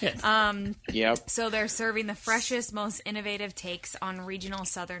 that was it. Yep. So they're serving the freshest, most innovative takes on regional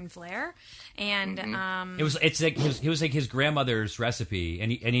Southern flair, and It's like his grandmother's recipe,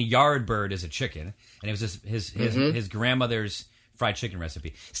 and a yard bird is a chicken, and it was his grandmother's fried chicken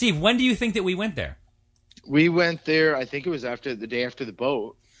recipe. Steve, when do you think that we went there? We went there. I think it was after the day after the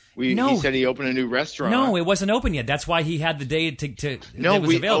boat. No. He said he opened a new restaurant. No, it wasn't open yet. That's why he had the day to No, that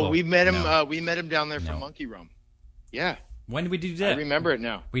was available. we met him. No. We met him down there for No. Monkey Rum. Yeah. When did we do that? I remember it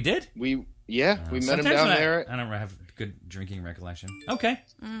now. We did? We met him Sometimes down when there. I don't have good drinking recollection. Okay.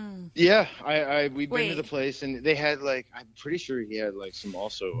 Yeah, we've been to Wait. the place, and they had like, I'm pretty sure he had like some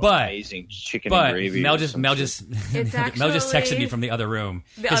also But- amazing chicken But and gravy. Mel or just some Mel shit. just It's Mel just texted actually me from the other room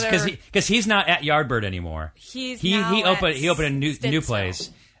the other- because he's not at Yardbird anymore. He's he now opened at he opened a new Stittsville.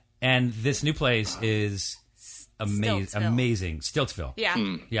 place, and this new place is amazing. Stiltsville. Amazing, Stiltsville.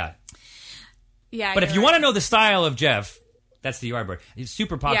 Yeah. Yeah. Yeah. But if you want to know the style of Jeff, that's the Yardbird. It's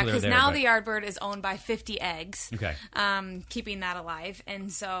super Yeah, popular because there. now but- the Yardbird is owned by 50 Eggs. Okay. Keeping that alive.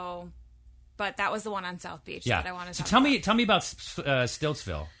 And so, but that was the one on South Beach Yeah. that I wanted to So talk tell me about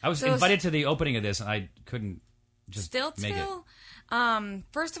Stiltsville. I was So- invited to the opening of this, and I couldn't just make it. Stiltsville?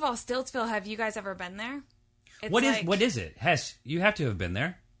 First of all, Stiltsville, have you guys ever been there? It's What like- is it? Hess, you have to have been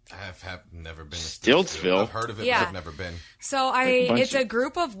there. I have never been to Stiltsville? I've heard of it, Yeah. but I've never been. So bunch it's of- a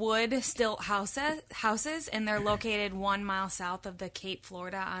group of wood stilt houses, and they're located 1 mile south of the Cape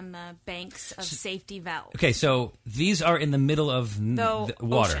Florida on the banks of Safety Valve. Okay, so these are in the middle of The the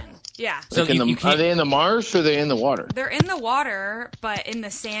water. ocean. Yeah. So Like in you are can't they in the marsh or are they in the water? They're in the water, but in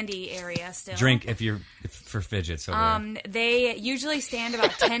the sandy area still. drink for fidgets over there. They usually stand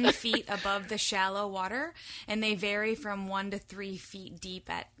about 10 feet above the shallow water, and they vary from 1 to 3 feet deep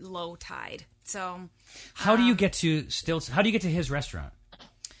at low tide. So, How do you get to Stilts? How do you get to his restaurant?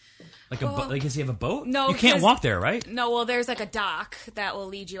 Like like does he have a boat? no, you can't because- walk there, right? no, well, there's like a dock that will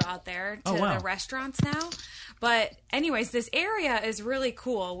lead you out there to Oh, wow. the restaurants now. But, anyways, this area is really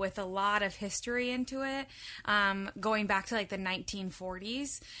cool with a lot of history into it, going back to like the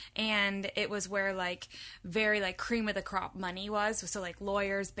 1940s. And it was where like very like cream of the crop money was. So, like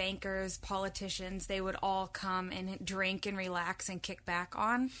lawyers, bankers, politicians, they would all come and drink and relax and kick back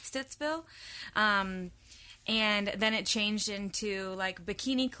on Stittsville. And then it changed into like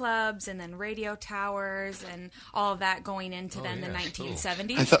bikini clubs and then radio towers and all of that going into then the yeah,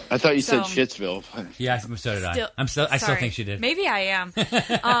 1970s. I thought you said So- Shitsville. Yeah, so did I. Still- I still sorry. think she did. Maybe I am.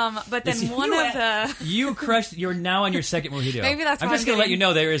 But then one of the You crushed. You're now on your second mojito. Maybe that's I'm why just I'm gonna let getting- you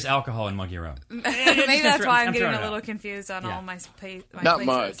know there is alcohol in Monkey Rum. maybe that's why I'm getting throwing a it little out. confused on Yeah. all my my Not places,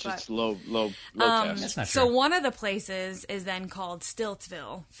 much. but- It's low test. That's not So true. one of the places is then called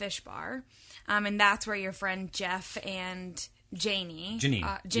Stiltsville Fish Bar, and that's where your friend Jeff and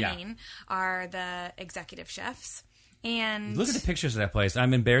Janine are the executive chefs. And Look at the pictures of that place.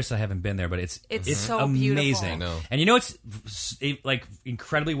 I'm embarrassed I haven't been there, but it's so amazing. beautiful. I know. And you know what's like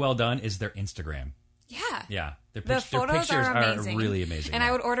incredibly well done is their Instagram. yeah, Yeah, their the photos pictures are amazing, really amazing. and yeah.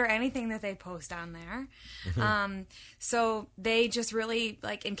 I would order anything that they post on there. So they just really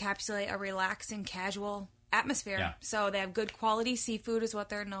like encapsulate a relaxing, casual atmosphere. Yeah. So they have good quality seafood, is what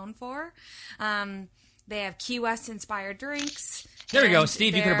they're known for. They have Key West inspired drinks. There we go. and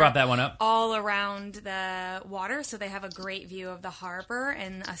Steve, you could have they're brought that one up. All around the water, so they have a great view of the harbor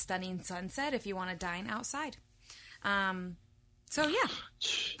and a stunning sunset if you want to dine outside. So yeah,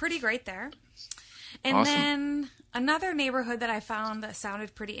 pretty great there. And Awesome. then another neighborhood that I found that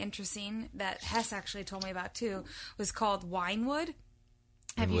sounded pretty interesting that Hess actually told me about too was called Winewood.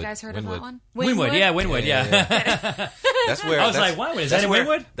 Have you Winwood. guys heard of that Winwood. one? Winwood, yeah, Winwood, yeah. That's where I was that's- like, Winwood, is that's that in where-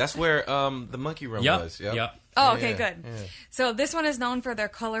 Winwood? That's where the Monkey Room Yep, was. Yep. yep. Oh, okay, Yeah, good. yeah. So this one is known for their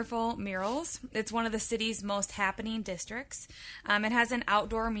colorful murals. It's one of the city's most happening districts. It has an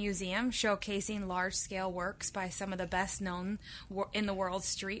outdoor museum showcasing large-scale works by some of the best-known in the world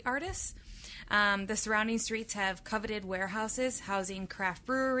street artists. The surrounding streets have coveted warehouses housing craft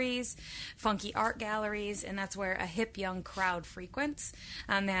breweries, funky art galleries, and that's where a hip young crowd frequents.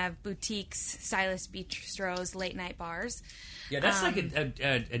 They have boutiques, stylish bistros, late-night bars. Yeah, that's like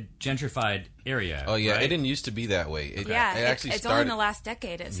a gentrified area. Oh yeah, right? it didn't used to be that way. It actually it's started. only in the last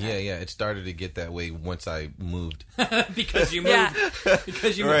decade. It said. Yeah, it started to get that way once I moved. because you moved. Yeah.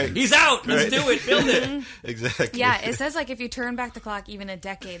 Because you Right. moved. He's out. Let's Right. do it. Build it. Exactly. Yeah, it says like if you turn back the clock even a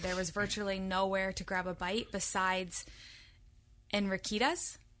decade, there was virtually nowhere to grab a bite besides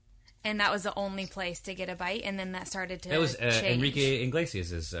Enriqueta's, and that was the only place to get a bite. And then that started to That was change. Enrique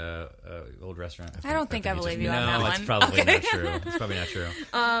Iglesias' old restaurant. I don't think I believe you on that No, one. it's probably Okay. not true. It's probably not true.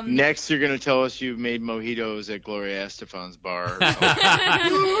 Next, you're going to tell us you made mojitos at Gloria Estefan's bar.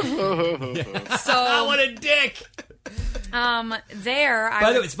 So what a dick! there,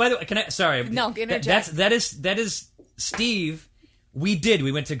 By the way, can I? Sorry, No, interject. that is Steve.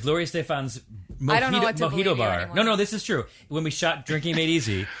 We went to Gloria Stefan's I don't know what to believe mojito you bar. anymore. No, this is true. When we shot Drinking Made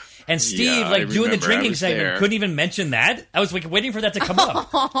Easy. And Steve, Yeah, I like doing the remember. I drinking was segment, there. couldn't even mention that. I was like waiting for that to come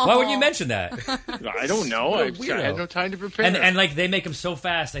up. Why wouldn't you mention that? I don't know. I weirdo. had no time to prepare. And like they make them so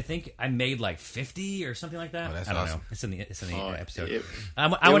fast. I think I made like 50 or something like that. Oh, that's I don't awesome. know. It's in the episode. it I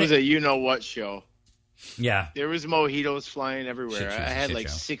it want was a you know what show. Yeah. There was mojitos flying everywhere. Shit show, I had shit like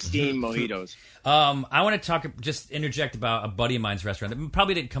show. 16 mojitos. I want to just interject about a buddy of mine's restaurant that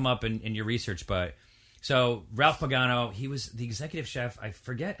probably didn't come up in your research, but so Ralph Pagano, he was the executive chef. I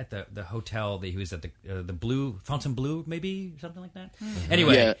forget at the hotel that he was at the Blue Fontainebleau, maybe something like that.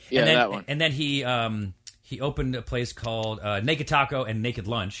 Anyway, Yeah, and then, that one. And then he opened a place called Naked Taco and Naked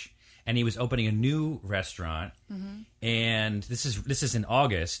Lunch, and he was opening a new restaurant. And this is in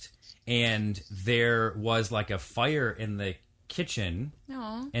August, and there was like a fire in the kitchen.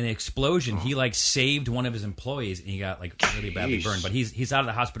 Aw. And an explosion. He like saved one of his employees, and he got like really badly Jeez. burned. But he's out of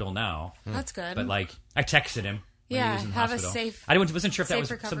the hospital now. That's good. But like, I texted him. When Yeah, he was in the have a hospital. safe- I wasn't sure if that safe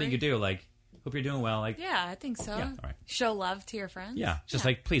was recovery. something you could do. Like, hope you're doing well. Like, yeah, I think so. Yeah, all right. Show love to your friends. yeah, just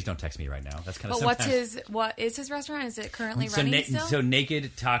like please don't text me right now. That's kind of. But what is his restaurant? Is it currently running still? So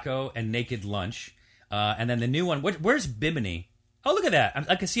Naked Taco and Naked Lunch, and then the new one. Where's Bimini? Oh, look at that!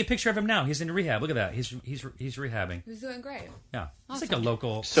 I can see a picture of him now. He's in rehab. Look at that. He's rehabbing. He's doing great. Yeah, it's like Awesome. a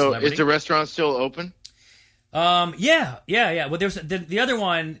local. So celebrity. is the restaurant still open? Yeah. Well, there's the other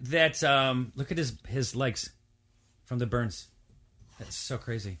one that look at his legs from the burns. That's so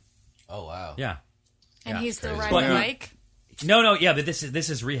crazy. Oh wow. Yeah. And Yeah. he's still Crazy. riding But a he- bike. No, yeah, but this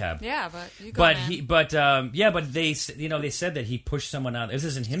is rehab. Yeah, but you go, But man. but they they said that he pushed someone out. This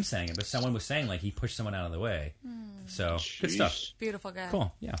isn't him saying it, but someone was saying like he pushed someone out of the way. So good stuff. Beautiful guy.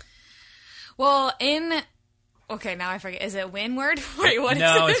 Cool. Yeah. Well, okay, now I forget. Is it Windward? Wait, what is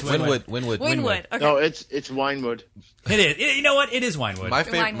No, it? it's Wynwood. Windwood. Okay. No, it's Winewood. It is. You know what? It is Winewood.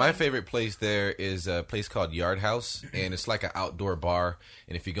 Winewood. My favorite place there is a place called Yard House, and it's like an outdoor bar.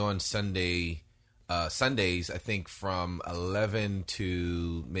 And if you go on Sundays, I think from 11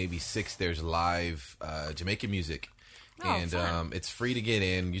 to maybe 6, there's live Jamaican music. Oh, And fun. it's free to get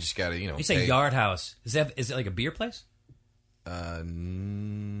in. You just gotta, You say pay. Yard House. Is it like a beer place?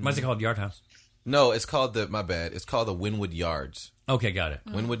 Why is it called Yard House? No, it's called my bad. It's called the Wynwood Yards. Okay, got it.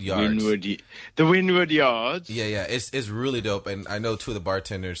 Wynwood Yards. The Wynwood Yards. Yeah. It's really dope, and I know 2 of the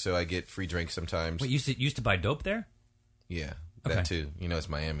bartenders, so I get free drinks sometimes. Wait, you used to buy dope there? Yeah, Okay. that too. It's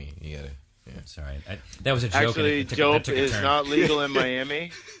Miami. You gotta. Yeah. Sorry, that was a joke. Actually, and that dope took a is turn. not legal in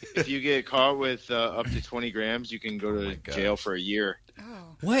Miami. If you get caught with up to 20 grams, you can go to God. jail for a year.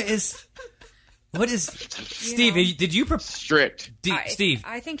 What is Steve? know. Did you Strict. Steve?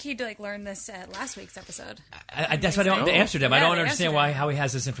 I think he'd like learn this at last week's episode. That's why I don't. The Amsterdam. I Yeah, don't the understand Amsterdam. how he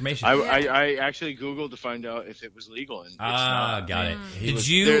has this information. I actually Googled to find out if it was legal, and it's not. Got it. He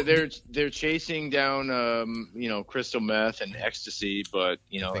was- They're chasing down crystal meth and ecstasy, but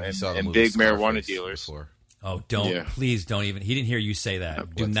I think you saw the and movie big marijuana Scarface dealers. before. Oh, don't Yeah. please don't even. He didn't hear you say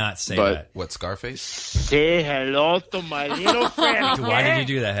that. Do not say but- that. What, Scarface? Say hello to my little friend. Why did you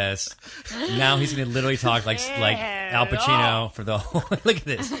do that, Hess? Now he's going to literally talk like Al Pacino for the whole. Look at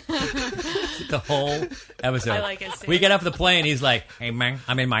this, the whole episode. I like it, Steve. We get off the plane. He's like, "Hey man,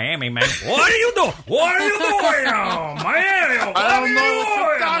 I'm in Miami, man. What are you doing? What are you doing now, Miami? What I are don't you know what doing?"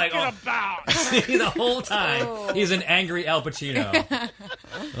 you're I'm like, talking about. the whole time he's an angry Al Pacino.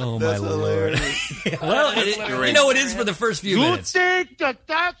 Oh my lord! Well, you know it is for the first few You minutes. think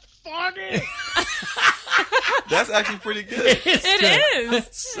that's funny? That's actually pretty good. It is.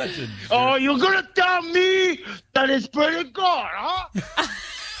 It's such a Oh, you're gonna tell me that it's pretty good, huh?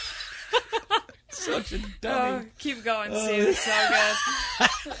 such a Oh, dummy. keep going, Steve. It's so good.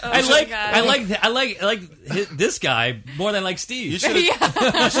 Oh, I my like this guy more than like You Steve. should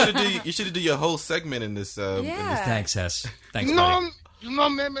have you should have do your whole segment in this. In Yeah. this Thanks, Hess. Thanks, buddy. No,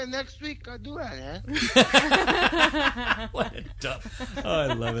 maybe next week I'll do that, huh? What a dumb. Oh, I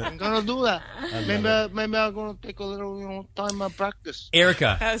love it. I'm gonna do that. Maybe I'm gonna take a little time of practice.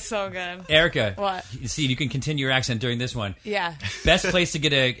 Erica. That was so good. Erica. What? Steve, you can continue your accent during this one. Yeah. Best place to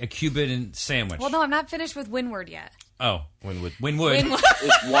get a Cuban sandwich. Well, no, I'm not finished with Windward yet. Oh, Wynwood. Wynwood.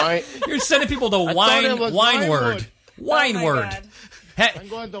 It's wine. You're sending people to thought it was wine word. Winewood. Wine Oh my word. God. I'm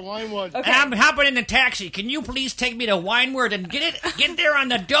going to Winewood. Okay. I'm hopping in the taxi. Can you please take me to Wineward and get there on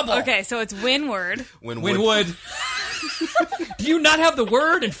the double? Okay, so it's Windward. Winwood. Do you not have the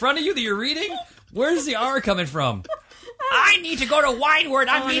word in front of you that you're reading? Where's the R coming from? I need to go to Wineward.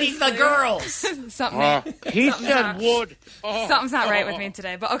 I'm meeting the girls. Something. He said wood. Oh. Something's not right with me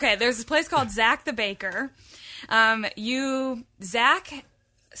today. But okay, there's this place called Zach the Baker. Zach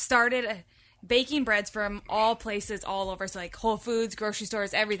started baking breads from all places all over, so like Whole Foods, grocery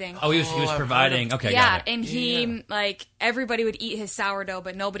stores, everything. Oh, he was providing. Okay, yeah, got it. and he like everybody would eat his sourdough,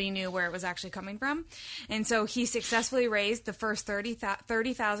 but nobody knew where it was actually coming from. And so he successfully raised the first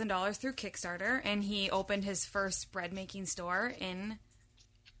 $30,000 through Kickstarter, and he opened his first bread making store in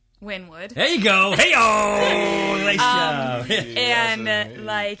Winwood. There you go. Hey-oh! Nice job. And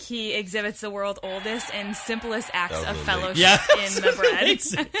like he exhibits the world's oldest and simplest acts of fellowship Yes. in the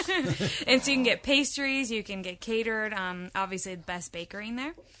bread. And so you can get pastries, you can get catered. Obviously, the best bakery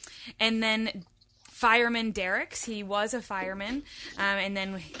there. And then Fireman Derrick's. He was a fireman, and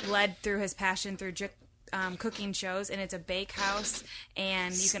then led through his passion through cooking shows. And it's a bakehouse,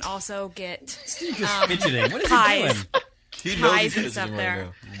 and you can also get Fidgeting. What is pies. he doing? Pies and stuff there.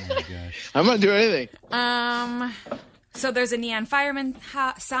 Oh my gosh. I'm not doing anything. So there's a neon fireman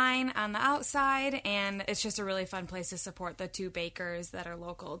sign on the outside, and it's just a really fun place to support the two bakers that are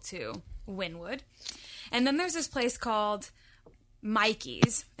local to Winwood. And then there's this place called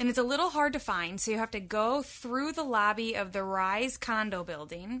Mikey's, and it's a little hard to find, so you have to go through the lobby of the Rise condo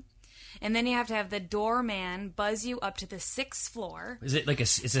building, and then you have to have the doorman buzz you up to the 6th floor. Is it like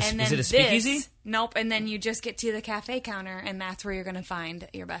is it And then a speakeasy? Nope. And then you just get to the cafe counter, and that's where you're going to find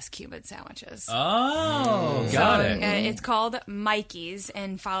your best Cuban sandwiches. Oh, got it. It's called Mikey's,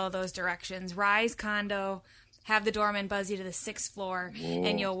 and follow those directions. Rise condo. Have the doorman buzz you to the 6th floor,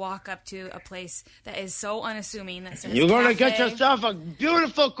 and you'll walk up to a place that is so unassuming that says You're going to get cafe. yourself a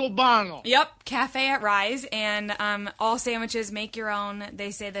beautiful cubano. Yep, cafe at Rise, and all sandwiches make your own.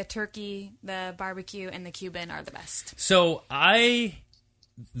 They say the turkey, the barbecue, and the Cuban are the best. So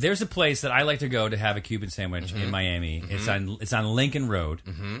there's a place that I like to go to have a Cuban sandwich in Miami. It's on Lincoln Road,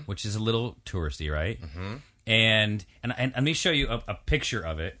 which is a little touristy, right? And let me show you a picture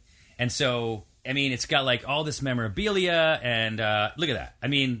of it. And so, I mean, it's got like all this memorabilia, and look at that. I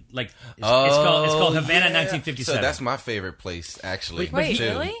mean, like it's called Havana 1957. So that's my favorite place, actually. Wait, too.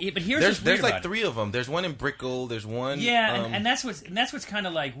 really? Yeah, but here's There's weird like about it. 3 of them. There's one in Brickell. There's one. Yeah, and that's what's kind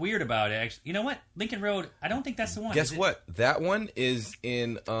of like weird about it. Actually, you know what? Lincoln Road. I don't think that's the one. Guess what? That one is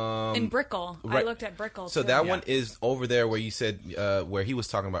in Brickell. I right. looked at Brickell. So too. that one is over there where you said where he was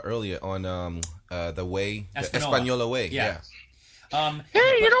talking about earlier on the way, the Espanola Way. Yeah. Hey,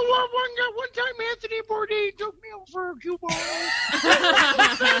 you know what? One time Anthony Bourdain took me over for a cubano.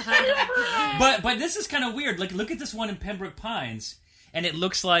 But this is kind of weird. Like, look at this one in Pembroke Pines, and it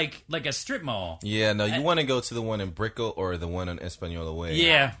looks like a strip mall. Yeah, no, you want to go to the one in Brickell or the one on Espanola Way.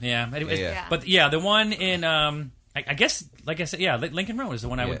 Yeah. Yeah. But the one in I guess, like I said, Lincoln Road is the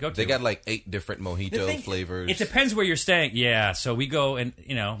one I would go to. They got like 8 different mojito flavors. It depends where you're staying. Yeah, so we go, and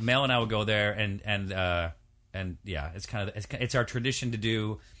Mel and I would go there, and yeah, it's our tradition to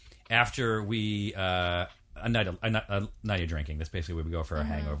do after we a night of drinking. That's basically where we go for our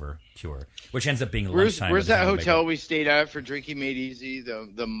hangover cure, which ends up being lunchtime. Where's that hotel we stayed at for drinking made easy? The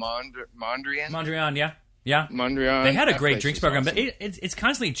Mondrian. Mondrian, yeah. Mondrian. They had a great place drinks is program, awesome. but it's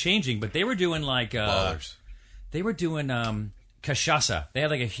constantly changing. But they were doing like Ballers. they were doing cachaça. They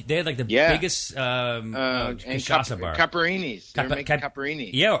had like the Yeah. biggest and cachaça bar. Caparinis. They're making Caparini.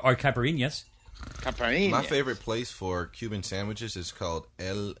 Yeah, or caipirinhas. Caparini. My favorite place for Cuban sandwiches is called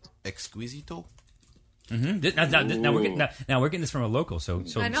El Exquisito. Now we're getting this from a local, so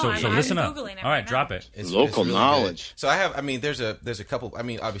I know, I'm listen up. Googling it All right, right now. drop it. Local really knowledge. good. So there's a couple. I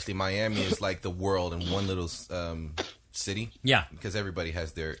mean, obviously Miami is like the world in one little city. Yeah. because everybody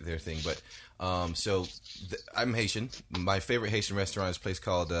has their thing. But I'm Haitian. My favorite Haitian restaurant is a place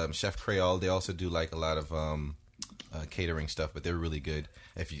called Chef Creole. They also do like a lot of catering stuff, but they're really good.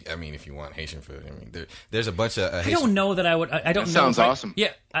 If you want Haitian food, I mean, there's a bunch of Haitian. I don't know that I would. I don't That know. sounds awesome.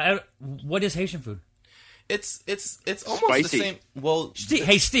 Yeah. What is Haitian food? It's almost Spicy. the same. Well,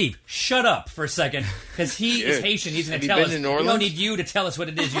 Hey, Steve, shut up for a second, because he is Haitian. He's going Have to you tell been us. to We New Orleans? don't need you to tell us what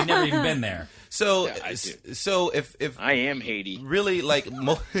it is. You've never even been there. so Yeah, I do. so if I am Haiti. really like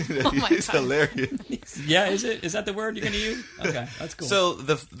it's God. hilarious. Yeah, is that the word you're going to use? Okay, that's cool. So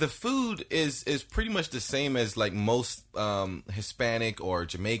the food is pretty much the same as like most Hispanic or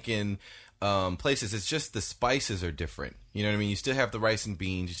Jamaican places. It's just the spices are different. You know what I mean? You still have the rice and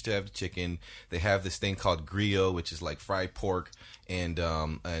beans. You still have the chicken. They have this thing called griot, which is like fried pork, and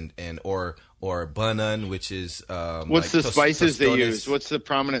or banan, which is What's like the spices they tostones. use? What's the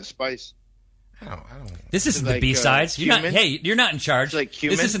prominent spice? I don't. This isn't the like, B-sides. cumin? You're not in charge. It's like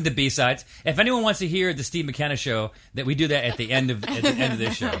cumin? This isn't the B-sides. If anyone wants to hear the Steve McKenna show, that we do that at the end of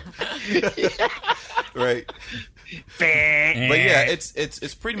this show. Right. But yeah,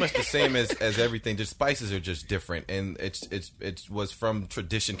 it's pretty much the same as everything. Just spices are just different, and it was from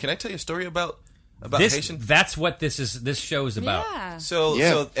tradition. Can I tell you a story about Haitian? That's what this show is about. Yeah.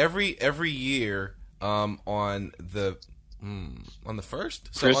 So every year on the first.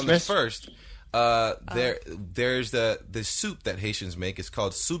 So on the Christmas? first, there's the soup that Haitians make. It's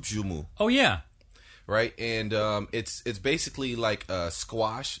called soup jumu, Oh yeah. right? And it's basically like a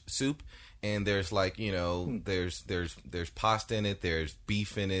squash soup, and there's like there's pasta in it, there's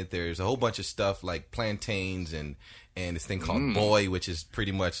beef in it, there's a whole bunch of stuff like plantains and this thing called boy, which is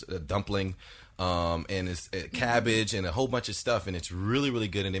pretty much a dumpling. And it's cabbage and a whole bunch of stuff, and it's really, really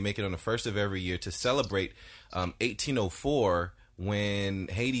good. And they make it on the first of every year to celebrate 1804, when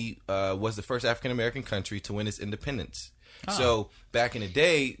Haiti was the first African American country to win its independence. Oh. So back in the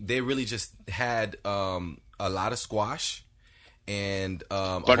day, they really just had a lot of squash and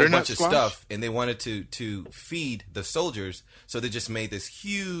a whole bunch of stuff, and they wanted to feed the soldiers, so they just made this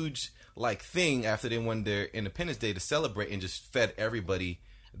huge thing after they won their Independence Day to celebrate, and just fed everybody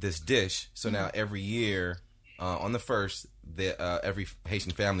this dish. So now every year on the first, every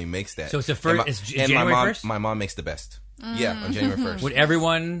Haitian family makes that. So it's the first. It's January 1st? My mom makes the best. Yeah, on January 1st. Would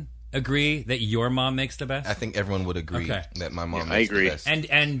everyone agree that your mom makes the best? I think everyone would agree that my mom makes the best.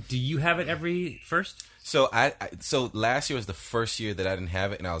 And do you have it every first? So so last year was the first year that I didn't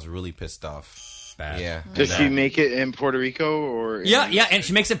have it, and I was really pissed off. Bad. Yeah. Does she make it in Puerto Rico or? Yeah, and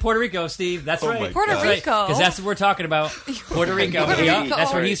she makes it in Puerto Rico, Steve. That's right. Puerto Rico, because that's what we're talking about. Puerto Rico. Yeah,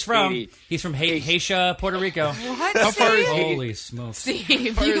 that's where he's from. Haiti. He's from Haiti, Puerto Rico. What? How far is Holy smokes,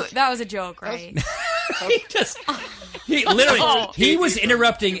 Steve, that was a joke, right? He literally he was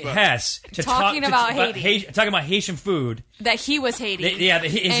interrupting Hess to talking about Haiti, talking about Haitian food that he was Haiti.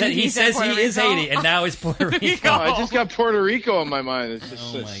 He says he is Haiti, and now it's Puerto Rico. No, I just got Puerto Rico on my mind. It's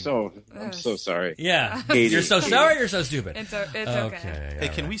just I'm so sorry. Yeah, you're so sorry. You're so stupid. It's okay. Hey,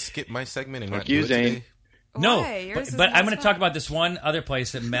 can we skip my segment and not you, do it today? No, Why? but I'm going to talk about this one other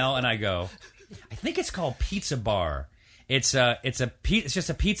place that Mel and I go. I think it's called Pizza Bar. It's just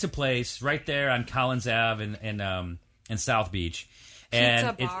a pizza place right there on Collins Ave in South Beach.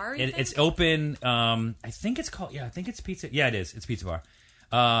 And Pizza Bar? It's open. I think it's called. Yeah, I think it's Pizza. Yeah, it is. It's Pizza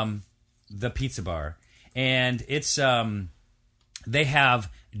Bar. The Pizza Bar, and it's they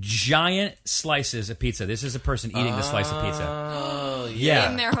have giant slices of pizza. This is a person eating the slice of pizza. Oh, yeah.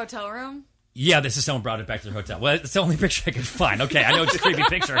 In their hotel room? Yeah, this is someone brought it back to the hotel. Well, it's the only picture I could find. Okay, I know it's a creepy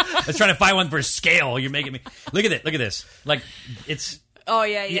picture. I was trying to find one for scale. You're making me... Look at it. Look at this. Like, it's... Oh,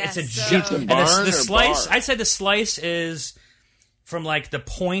 yeah. It's a Pizza giant... barn the or slice... bar? I'd say the slice is from, like, the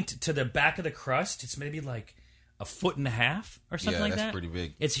point to the back of the crust. It's maybe, like, a foot and a half or something like that. Yeah, that's pretty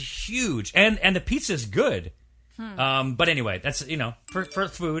big. It's huge. And the pizza's good. But anyway, that's, for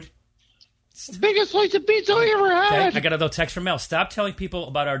food... Biggest slice of pizza I ever had. Okay, I got a little text from Mel. Stop telling people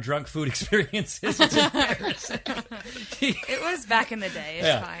about our drunk food experiences. It's embarrassing. It was back in the day.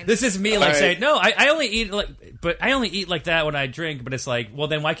 It's fine. This is me saying, no, I only eat like that when I drink. But it's like, well,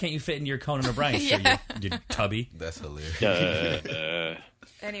 then why can't you fit in your Conan O'Brien shirt, you tubby? That's hilarious.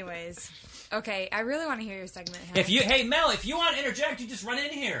 Anyways, okay, I really want to hear your segment. Hey Mel, if you want to interject, you just run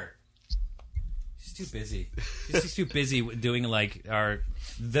in here. She's too busy. She's too busy doing like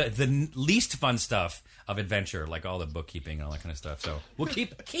the least fun stuff of adventure, like all the bookkeeping and all that kind of stuff. So we'll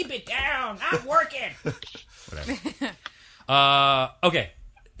keep it down. I'm working. Whatever. Okay.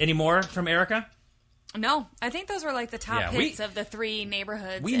 Any more from Erica? No, I think those were like the top hits of the three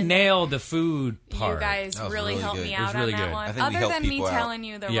neighborhoods. We nailed the food part. You guys really helped me out really on that good. one. I think we Other helped than me people out. telling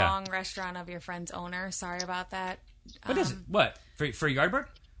you the wrong restaurant of your friend's owner. Sorry about that. What is it? What? For Yardbird?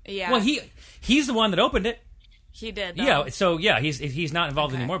 Yeah. Well, he's the one that opened it. He did, though. Yeah, so he's not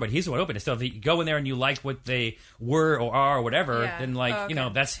involved anymore, but he's the one who opened it. So if you go in there and you like what they were or are or whatever, then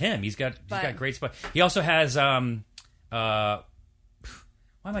that's him. He's got great stuff. He also has why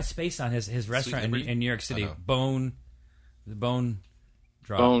am I spaced on his restaurant in New York City? Bone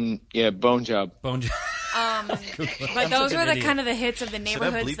Drop. Bone Job. Bone Job. But those were the kind of the hits of the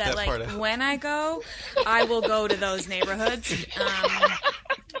neighborhoods that like when I go, I will go to those neighborhoods.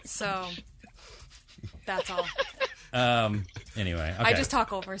 So that's all. Anyway, okay. I just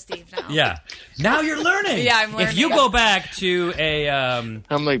talk over Steve now. Yeah. Now you're learning. Yeah, I'm learning. If you go back to a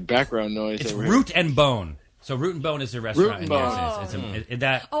I'm like background noise. it's Root and Bone. So Root and Bone is a restaurant. Root and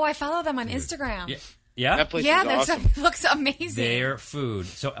Bone. I follow them on Instagram. Yeah. That place Yeah, is their awesome. stuff looks amazing. Their food.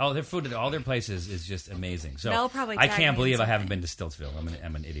 So all their food at all their places is just amazing. So They'll probably I tag can't me believe in I haven't something. been to Stiltsville.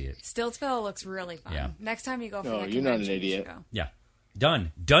 I'm an idiot. Stiltsville looks really fun. Yeah. Next time you go for No, that you're not an convention, you should idiot. go. Yeah.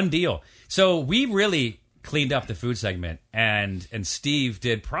 Done deal. So we really cleaned up the food segment, and Steve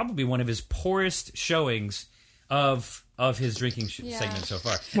did probably one of his poorest showings of his drinking segment so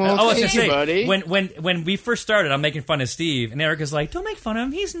far. Well, I was thank gonna you, say, buddy. when we first started, I'm making fun of Steve, and Erica's like, "Don't make fun of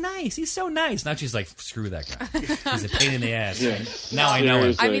him. He's nice. He's so nice." Now she's like, "Screw that guy. He's a pain in the ass." Yeah. Now I know him.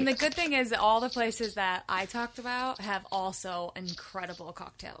 Seriously. I mean, the good thing is that all the places that I talked about have also incredible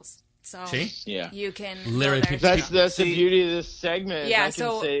cocktails. So See? you can Literally go there. pick- That's the beauty of this segment. Yeah, I can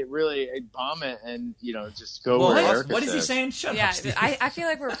so- say really bomb it and just go Well, where what? Erica What is he says. saying? Shut Yeah, up, Steve. I feel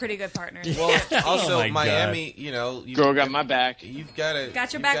like we're pretty good partners. Well, also my Miami, Girl got my back. You've got to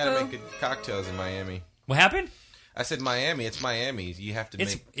Got your back, gotta boo. make good cocktails in Miami. What happened? I said Miami. It's Miami. You have to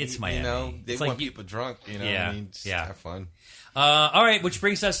It's- make. it's you Miami. know, they It's want like you- people drunk. Yeah, I mean, just yeah. have fun. All right, which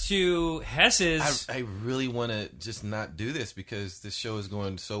brings us to Hess's. I really want to just not do this because this show is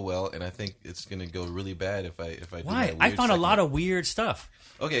going so well, and I think it's going to go really bad if I do Why? that I weird found a lot segment. of weird stuff.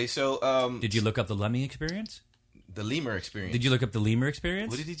 Okay, so Did you look up the Lemming experience? the lemur experience. Did you look up the lemur experience?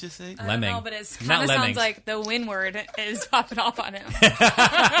 What did he just say? I don't Lemming. know, but it Not kind of lemmings. sounds like the win word is popping off on him.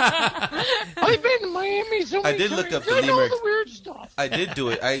 I've been to Miami so I many did look times. up the I know lemur the weird stuff. I did do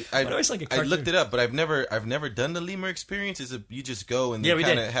it. I always like a I cartoon. looked it up, but I've never done the lemur experience. You just go and Yeah, we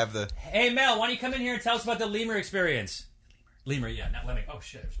kind did. of have the. Hey, Mel, why don't you come in here and tell us about the lemur experience? Lemur, yeah, not lemming. Oh,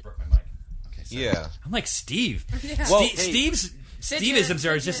 shit, I just broke my mic. Okay, sorry. Yeah. I'm like Steve. Well, Steve's Fidget, Steveisms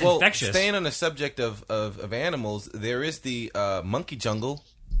are just Well, infectious. staying on the subject of animals, there is the monkey jungle.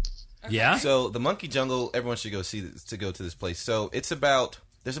 Yeah? So the monkey jungle, everyone should go go to this place. So there's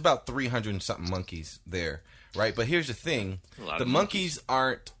about 300 and something monkeys there, right? But here's the thing: the monkeys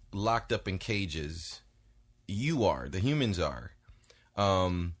aren't locked up in cages. You are, the humans are,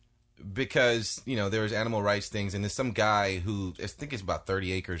 because there's animal rights things, and there's some guy who I think it's about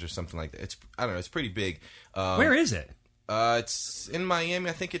 30 acres or something like that. I don't know, it's pretty big. Where is it? It's in Miami.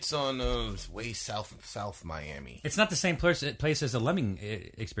 I think it's on way south Miami. It's not the same place as the lemming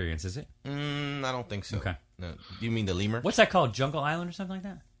experience, is it? I don't think so. Okay. No. You mean the lemur? What's that called? Jungle Island or something like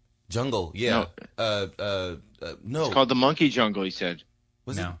that? Jungle? Yeah. No. It's called the Monkey Jungle, he said.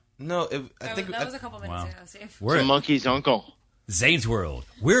 Was No. it? No. I think that was a couple minutes Wow. ago, Steve. We're The at monkey's uncle. Zane's World.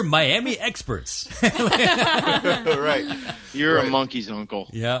 We're Miami experts. right. You're Right. a monkey's uncle.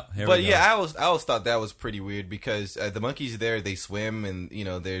 Yeah. But yeah, I always thought that was pretty weird because the monkeys there, they swim, and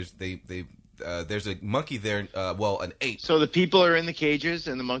there's a monkey there. An ape. So the people are in the cages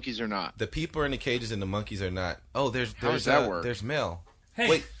and the monkeys are not. The people are in the cages and the monkeys are not. Oh, there's does that work? There's Mel. Hey,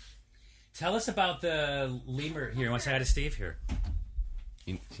 Wait. tell us about the lemur. Here, you want to say hi to Steve here?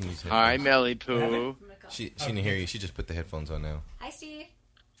 She needs Hi, headphones. Melly Poo. She didn't hear you. She just put the headphones on now. Hi, Steve.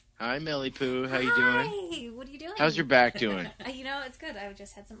 Hi, Melly Poo. How you doing? Hi. What are you doing? How's your back doing? It's good. I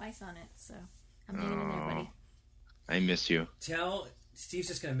just had some ice on it, so I'm hanging in there, buddy. I miss you. Steve's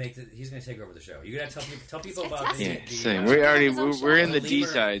just going to he's going to take over the show. You got to tell people It's about the, fantastic. the, Same. uh, We're in the lemur- D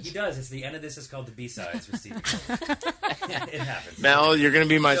sides. He does. It's the end of this is called the B sides for Steve. Yeah, it happens. Mel, you're going to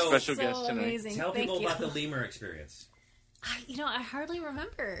be my So- special So guest tonight. amazing. Tell Thank people you. about the lemur experience. I hardly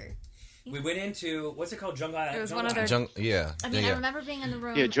remember. We went into what's it called? Jungle Island. It was one of their- Yeah. I mean, yeah. I remember being in the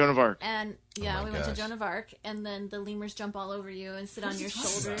room. Yeah, Joan of Arc. And Oh yeah, my we went to gosh. Joan of Arc, and then the lemurs jump all over you and sit on your talking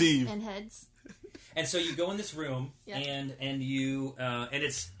about? shoulders Steve. and heads. And so you go in this room, Yeah. and you and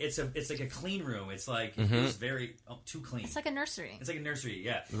it's like a clean room. It's like Mm-hmm. it was very too clean. It's like a nursery. It's like a nursery,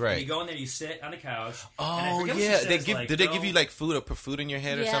 yeah. Right. And you go in there, you sit on the couch. and I Oh forget what she yeah, says, did they give go- you like food in your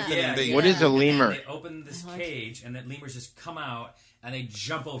head or Yeah. something? Yeah, And they, yeah. What is a And lemur? they open this cage, and then lemurs just come out and they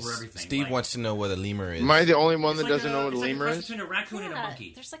jump over everything. Steve Like, wants to know what a lemur is. Am I the only one it's that like doesn't know what a it's like lemur cross is? between a raccoon and a Yeah,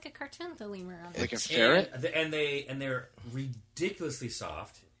 monkey. there's like a cartoon with a lemur on it. Like a ferret? And they're ridiculously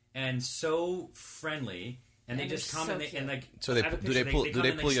soft and so friendly. And they And just they're come so and they cute. and like. So they- I have a do picture. they pull- They do come they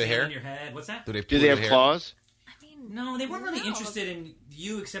and pull your stand hair? on your head. What's that? Do they Do pull they your have hair? claws? I mean, No, they weren't really no. interested in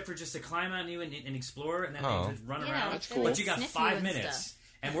you except for just to climb on you and explore, and then Oh. they just run Yeah, around. That's they cool. would But you got sniff 5 and minutes, stuff.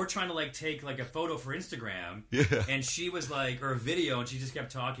 and we're trying to like take like a photo for Instagram. Yeah. And she was like, or a video, and she just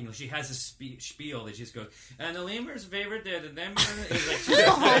kept talking. She has a spiel that she just goes, and the lemur's favorite, the lemur. It was like she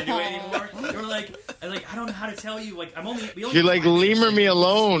couldn't do it anymore. They were like, I don't know how to tell you. Like we only You're like, lemur me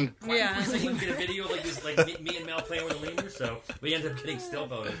alone. Yeah. It's like we get a video of like this, like me and Mel playing with a lemur, so we end up getting still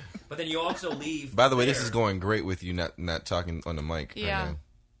photos. But then you also leave. By the way, this there. is going great with you not talking on the mic. Yeah. Right now.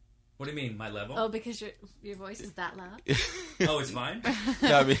 What do you mean, my level? Oh, because your voice is that loud. Oh, it's fine.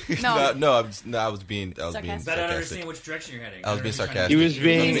 No, I mean, No. I was being Sarcastic. But I don't sarcastic. understand which direction you're heading. I was being sarcastic. He was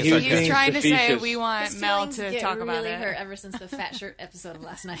being He was being trying to say facetious. we want His Mel feelings to get talk about really it. hurt ever since the fat shirt episode of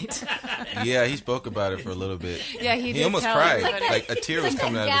last night. Yeah, he spoke about it for a little bit. Yeah, he did almost tell cried. everybody. Like a tear was It's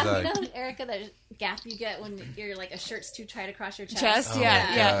coming that out of gap, his eye. you know, Erica, that gap you get when you're like a shirt's too tight across your chest. Chest, Oh yeah,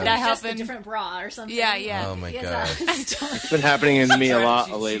 my yeah, God. that Just a happened. different bra or something. Yeah, yeah. Oh my Yes, gosh. It's been happening to me a lot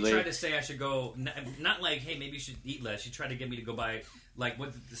She lately. tried to say I should go, not like, hey, maybe you should eat less. She tried to get me to go buy like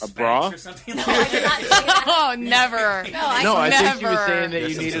what the A Spanx bra? or something. No, I did not say that. Oh, never. No, I No, I never. think she was saying that Get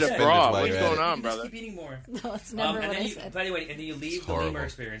you some needed a suspenders bra. while What's you're at going it. on, Just brother? keep eating more. No, it's never what and I then you, said. by the way, and then you leave the horrible. lemur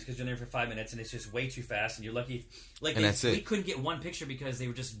experience because you're there for 5 minutes and it's just way too fast and you're lucky. Like And that's it. we couldn't get one picture because they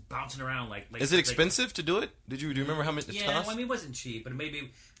were just bouncing around. Like Is it expensive to do it? Do you remember how much it Yeah, cost? well, I mean, it wasn't cheap, but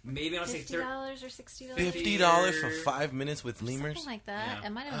maybe I want to say $50 or $60. $50 for 5 minutes with lemurs. Something like that. Yeah.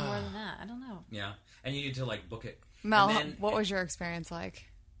 It might have been more than that. I don't know. Yeah, and you need to like book it. Mel, And then- what was your experience like?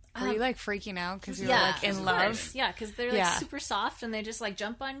 Were you like freaking out because you were Yeah, like in of love? course. Yeah, because they're like Yeah. super soft and they just like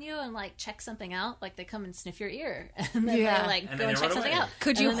jump on you and like check something out. Like they come and sniff your ear and then Yeah. they like And go then and they check run something away. out.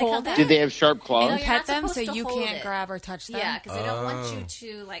 Could And you then they come hold back. Did they have sharp No, claws? you're Pet not them so supposed to you hold can't it. grab or touch them? Yeah, because they don't want Oh. you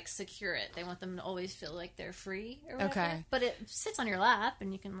to like secure it. They want them to always feel like they're free or whatever. Okay. But it sits on your lap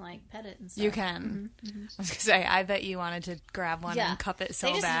and you can like pet it and stuff. You can. I was gonna say, I bet you wanted to grab one Yeah. and cup it so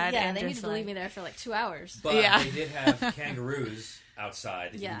They just, bad. Yeah, and they just need to leave like, me there for like 2 hours. But Yeah. they did have kangaroos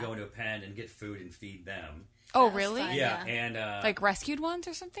outside that you Yeah. can go into a pen and get food and feed them. Oh, That's really? fine. Yeah, Yeah. and Like rescued ones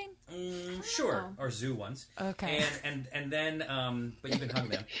or something? sure, Oh. or zoo ones. Okay. And then but you can hug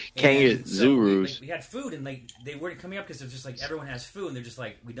them. Kangaroos. And so we had food and they weren't coming up because they're just like everyone has food and they're just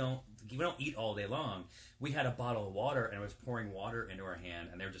like we don't eat all day long. We had a bottle of water and it was pouring water into our hand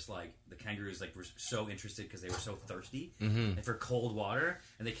and they were just like the kangaroos like were so interested because they were so thirsty and for cold water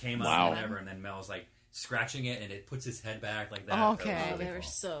and they came up Wow. and whatever and then Mel's like scratching it and it puts his head back like that. Okay. That was Oh, really they were cool.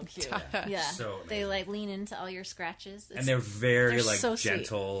 so cute. Yeah. Yeah. So they amazing. like lean into all your scratches. And they're very they're like so sweet.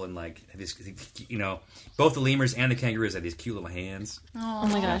 gentle and like these, both the lemurs and the kangaroos have these cute little hands. Oh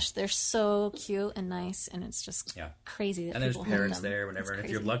my gosh, they're so cute and nice, and it's just Yeah. crazy that And there's people hunt parents them. there whenever. It's And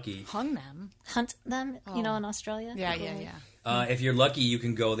if you're crazy. lucky, Hung them. Hunt them, in Australia. Yeah, People yeah, like- yeah. if you're lucky, you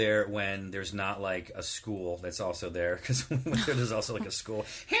can go there when there's not like a school that's also there because there's also like a school.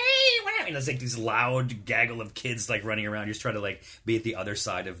 Hey, what happened? There's like these loud gaggle of kids like running around. You're just trying to like be at the other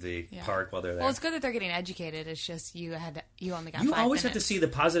side of the Yeah. park while they're there. Well, it's good that they're getting educated. It's just you only got you 5 always have minutes. to see the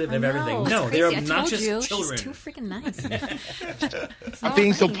positive I of know, everything. it's No, crazy. they're I told obnoxious you, children. She's too freaking nice. I'm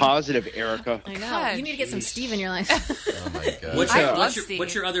being so positive, Erica. I know. God, You need to get some Steve in your life. Oh my god. What's I your, love what's, your, Steve.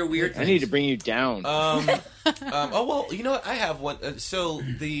 what's your other weird thing? I need to bring you down. Oh well, you know what? I have one. So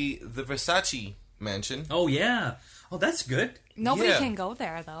the Versace mansion. Oh yeah. Oh, that's good. Nobody Yeah. can go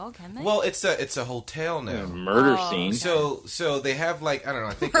there though, can they? Well, it's a hotel now. Murder Oh, scene. So they have like I don't know.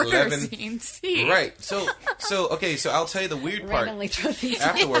 I think Murder 11. scene, Steve. Right. So okay. So I'll tell you the weird part Randomly throw these.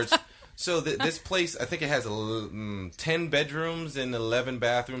 afterwards. So this place, I think it has 10 bedrooms and 11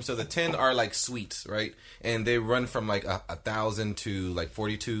 bathrooms. So the 10 are like suites, right? And they run from like $1,000 to like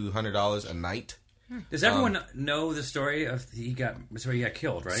 $4,200 a night. Does everyone know the story of he got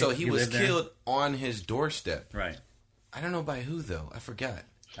killed, right? So he was lived there? killed on his doorstep. Right. I don't know by who though. I forgot.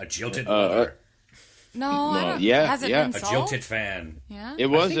 A jilted lover. No, I don't, yeah, has it yeah. been A sold? jilted fan. Yeah. It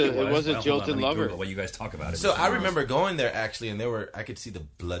was I think a Well, hold on, jilted let me lover. Google while you guys talk about it. So I remember going there actually, and I could see the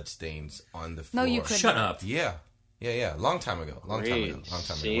blood stains on the floor. No, you couldn't. Shut up. Yeah. Long time ago. Great. Long time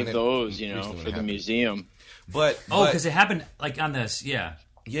Save ago. those, recently when for it the happened. museum. But Oh, because it happened like on this. Yeah.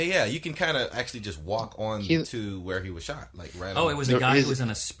 yeah, you can kind of actually just walk on He- to where he was shot, like right. Oh, on. it was a guy His- who was on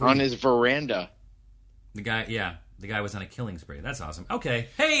a spree. on his veranda. The guy was on a killing spree. That's awesome. Okay.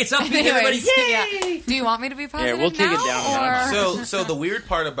 Hey, it's upbeat, everybody. Anyways, Yay! yeah. Do you want me to be positive we'll take it now, down or- So the weird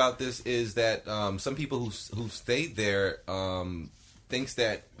part about this is that some people who stayed there thinks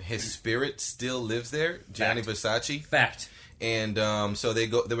that his spirit still lives there, Gianni Versace. Fact. And so they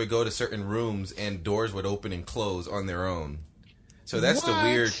would go to certain rooms and doors would open and close on their own. So that's the What?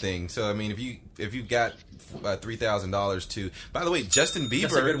 weird thing. So I mean, if you got $3,000 to, by the way, Justin Bieber,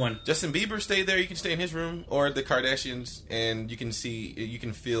 That's a good one. Justin Bieber stayed there. You can stay in his room, or the Kardashians, and you can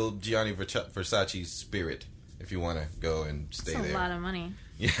feel Gianni Versace's spirit if you want to go and stay That's a there. lot of money.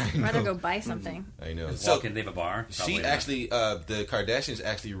 Yeah, I I'd rather know. go buy something. I know. Just So walk in, they have a bar. Probably she not. actually, the Kardashians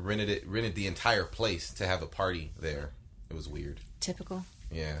actually rented the entire place to have a party there. It was weird. Typical.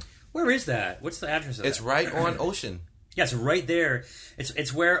 Yeah, Where is that? What's the address of it's that? right on Ocean. Yeah, it's right there.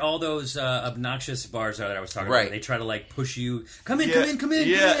 It's where all those obnoxious bars are that I was talking Right. about. They try to like push you. Come in, Yeah. come in, come in.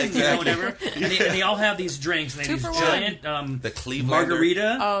 Yeah, come in, exactly. You know, whatever. And they all have these drinks. And they have 2 these for giant The Clevelander.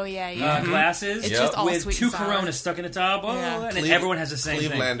 margarita Oh yeah, yeah. glasses. It's Yep. just all with sweet 2 and sour. Coronas stuck in the top. Oh, Yeah. and then everyone has the same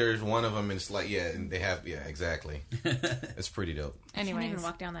thing. Clevelander's one of them, and it's like and they have exactly. It's pretty dope. I can't Anyways, even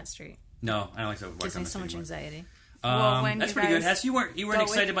walk down that street. No, I don't like to walk Gives down me the so much street anxiety. Well, when that's you pretty good. guys Hess, you weren't go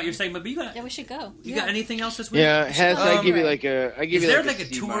excited with- about your segment, but you got Yeah, we should go. you got anything else this week? Yeah, Hess, I give you Right. Is there like a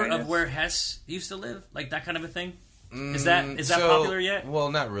C tour minus. of where Hess used to live, like that kind of a thing? Is that So- popular yet?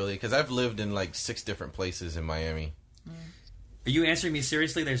 Well, not really, because I've lived in like 6 different places in Miami. Are you answering me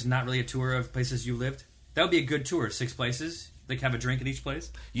seriously? There's not really a tour of places you lived. That would be a good tour. 6 places. Like have a drink at each place.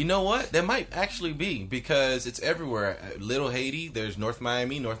 You know what? That might actually be because it's everywhere. Little Haiti. There's North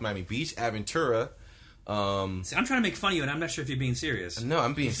Miami Beach, Aventura. See, I'm trying to make fun of you, and I'm not sure if you're being serious. No,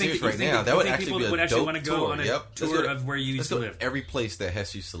 I'm being serious that- right now. That would actually be a would actually dope want to go tour. on a Yep. tour of where you used to live. Every place that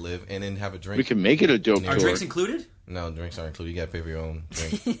Hess used to live, and then have a drink. We can make it a dope Are tour. drinks included? No, drinks aren't included. You got to pay for your own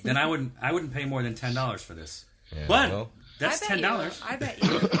drink. Then I wouldn't pay more than $10 for this. Yeah, But well, that's I bet $10. You. I bet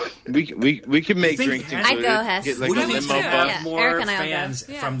you. We can make think drinks Hess- included. I'd go, Hess. Get like Who a do we limo need to have bus. Yeah, more Eric and I will go. fans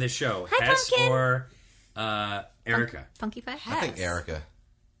Yeah. from this show? Hi, Hess Pumpkin. or Erica? Funky Pie? I think Erica.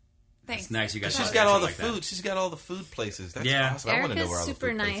 Thanks. It's nice you guys. She's thought got all of the it like that. food. She's got all the food places. That's Yeah. awesome. I want to know Erica's where all the super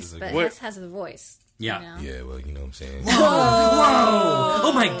food nice, places but are. Hess has the voice. Yeah. You know? Yeah, well, you know what I'm saying.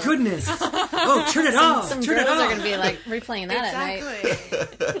 Oh my goodness! Oh, turn it off! Some Turn girls it are off! going to be like replaying that at night.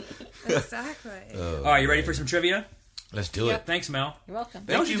 Exactly. Exactly. All right, you ready for some trivia? Let's do it. Thanks, Mel. You're welcome.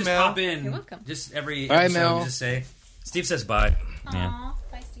 Thank Don't you, just Mel. pop in. You're welcome. Just every Bye, episode, Mel. you just say. Steve says bye. Yeah. Aw,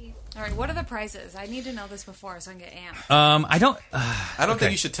 bye, Steve. All right. What are the prizes? I need to know this before so I can get amped. I don't. I don't Okay.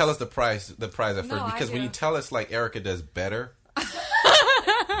 think you should tell us the prize at No, first I because when do. you tell us like Erica does better,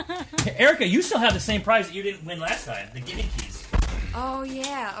 Erica, you still have the same prize that you didn't win last time. The Giving Keys. Oh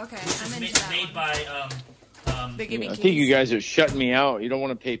yeah. Okay. I'm into that Made one. by. The Giving I Keys. think you guys are shutting me out. You don't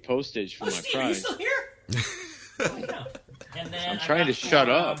want to pay postage for Oh, my Steve, are you prize. still here? Oh, yeah. And then I'm trying to shut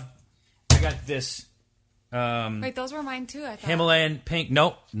up. I got this Wait, those were mine too. I thought. Himalayan pink.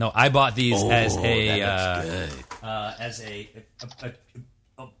 No, I bought these as that a looks good. as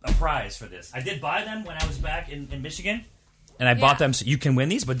a prize for this. I did buy them when I was back in Michigan, and I bought Yeah. them so you can win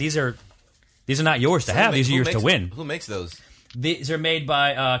these. But these are not yours to have. These are yours to win. Who makes those? These are made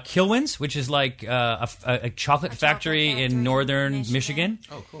by Kilwins, which is like a chocolate factory in northern Michigan.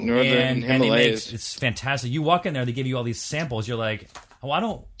 Oh, cool. Northern And they Himalayas. make it's fantastic. You walk in there, they give you all these samples. You're like, oh, I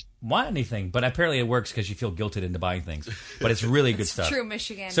don't want anything, but apparently it works because you feel guilted into buying things. But it's really good stuff. True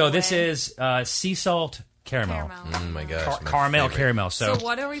Michigan. So this way. is sea salt caramel. Oh my gosh, my Caramel favorite. caramel. So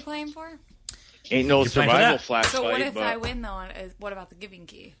what are we playing for? Ain't no You're playing for survival that? flash So what fight, if but I win though? What about the Giving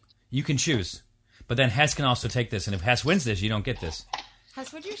Key? You can choose, but then Hess can also take this, and if Hess wins this, you don't get this.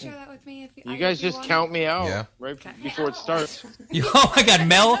 Hess, would you share that with me? If you guys if you just won? count me out Yeah. right before it starts. Oh my God,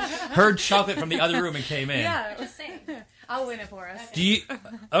 Mel heard chocolate from the other room and came in. Yeah, Just saying. I'll win it for us. Do you?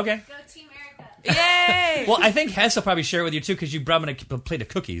 Okay. Go Team Erica. Yay! Well, I think Hess will probably share with you too because you brought him a plate of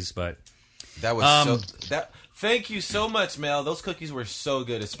cookies. But That was that. Thank you so much, Mel. Those cookies were so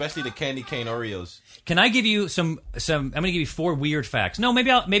good, especially the candy cane Oreos. can I give you some? I'm going to give you 4 weird facts. No,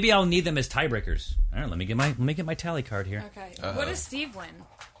 maybe I'll need them as tiebreakers. All right, let me get my tally card here. Okay. What does Steve win?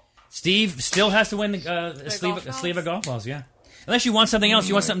 Steve still has to win a sleeve of golf balls. Yeah, unless you want something else.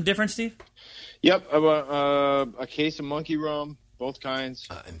 You want something different, Steve? Yep, I want a case of monkey rum, both kinds.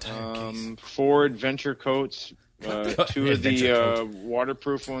 Entire case. 4 adventure coats, 2 of Adventure the coat.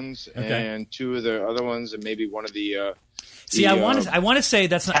 waterproof ones, Okay. and 2 of the other ones, and maybe one of the. See, I want to say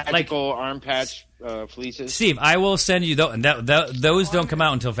that's not like tactical arm patch fleeces. Steve. I will send you those don't come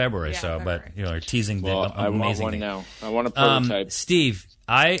out until February. Yeah, So, February. but you're teasing Well, the I want amazing one thing. now. I want a prototype. Steve,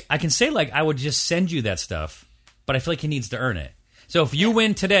 I can say like I would just send you that stuff, but I feel like he needs to earn it. So if you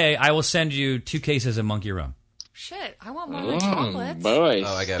win today, I will send you 2 cases of monkey rum. Shit, I want more chocolates. Boy,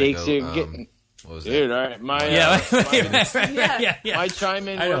 Oh, I gotta steaks go. are getting. What was that? Dude, all right, my Yeah. my chime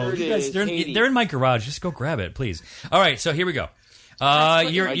in I know. word You guys, is they're, Haiti. they're in my garage. Just go grab it, please. All right, so here we go. You're My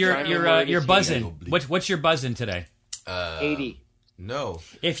chime in word you're is buzzing. Haiti. What's your buzzing today? Haiti. No.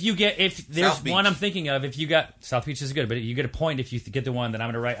 If there's South Beach. one I'm thinking of, if you got South Beach is good, but you get a point if you get the one that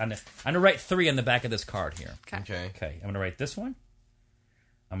I'm gonna write 3 on the back of this card here. Okay. Okay, I'm gonna write this one.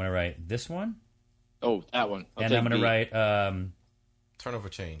 I'm gonna write this one, Oh, that one. I'll and take I'm gonna B. write. Turnover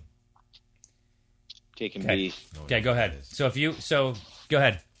chain. Taking Okay. B. Okay, go ahead. So go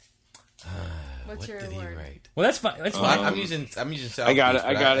ahead. What's What your did he word? write? Well, that's fine. That's Well, fine. I'm using South I got Beach, it,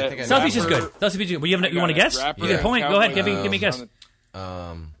 I but got it. think I South know Beach is Rapper- good. South Beach is good. You want to guess? Rapper, You get a point. Go ahead. Give me a guess.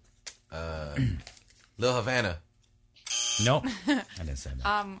 Lil Havana. Nope. I didn't say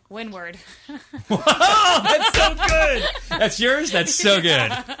that. Windward. Oh, that's so good. That's yours. That's so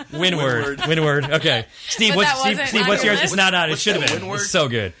good. Windward. Okay, Steve. But that What's wasn't on what's your yours? list? It's not on. It What's should have that, been. Windward? It's so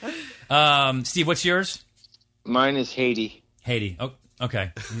good. Steve, what's yours? Mine is Haiti. Haiti. Oh,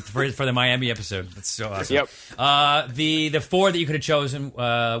 okay. For the Miami episode. That's so awesome. Yep. The 4 that you could have chosen,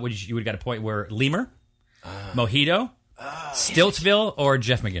 which you would have got a point, were Lemur, Mojito, Stiltsville, or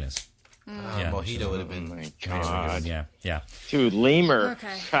Jeff McGinnis. Yeah. Mojito would have Oh been. my god, Yeah. dude, lemur.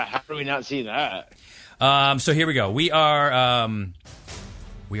 Okay. How do we not see that? So here we go. We are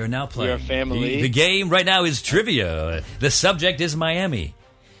now playing. We are family. The game right now is trivia. The subject is Miami.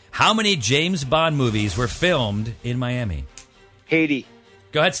 How many James Bond movies were filmed in Miami? Haiti.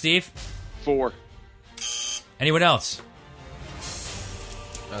 Go ahead, Steve. 4. Anyone else?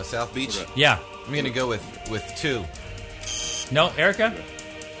 South Beach. Yeah. I'm gonna go with 2. No, Erica?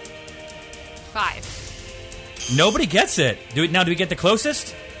 5. Nobody gets it. Do we get the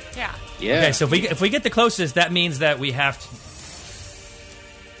closest? Yeah. Yeah. Okay, so if we get the closest, that means that we have to.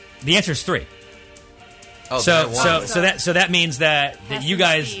 The answer is 3. Oh, So that that means that Hess you and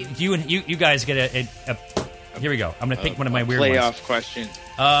guys Steve. you guys get a here we go. I'm gonna pick one of my weird Playoff ones. question.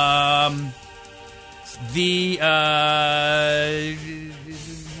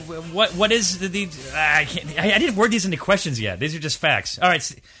 What is the I didn't word these into questions yet. These are just facts. All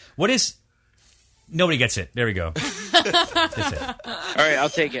right, what is? Nobody gets it. There we go. That's it. All right, I'll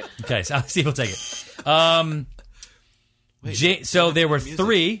take it. Okay, so Steve will take it. So there were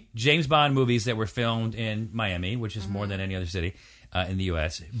 3 James Bond movies that were filmed in Miami, which is more than any other city in the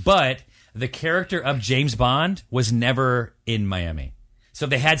U.S. But the character of James Bond was never in Miami. So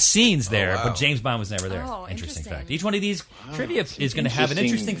they had scenes there, wow. but James Bond was never there. Oh, interesting interesting. fact. Each one of these trivia is going to have an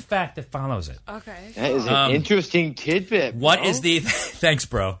interesting fact that follows it. Okay. That is an interesting tidbit. What bro. is the thanks,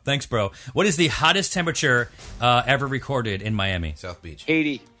 bro? What is the hottest temperature ever recorded in Miami? South Beach.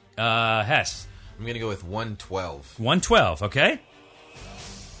 Haiti. Hess, I'm gonna go with 112. 112. Okay.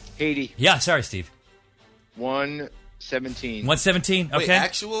 Haiti. Yeah. Sorry, Steve. 117. 117. Okay. Wait,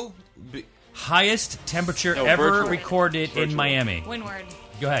 actual? Highest temperature No, ever virtual. recorded in Virtual. Miami. Windward.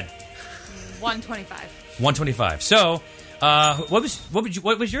 Go ahead. 125. 125. So, what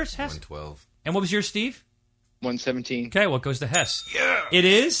was yours, Hess? 112. And what was yours, Steve? 117. Okay, what goes to Hess? Yeah. It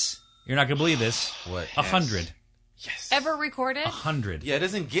is. You're not gonna believe this. What? 100. Ever recorded? 100. Yeah, it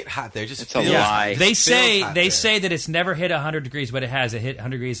doesn't get hot there. It just It's a feels lie. They feels say hot they there. say that it's never hit 100 degrees, but it has. It hit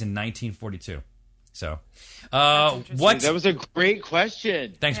 100 degrees in 1942. So, interesting. what? That was a great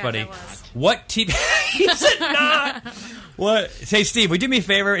question. Thanks, Yeah, buddy. that was. What TV? He said not. What? Hey, Steve, would you do me a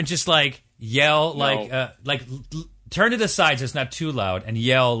favor and just yell turn to the side so it's not too loud and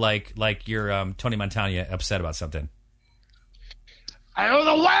yell like you're Tony Montana upset about something. I don't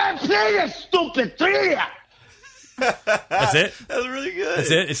know why I'm saying this stupid thing. That's it. That was really good.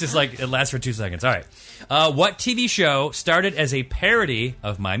 That's it. It's just it lasts for 2 seconds. All right. What TV show started as a parody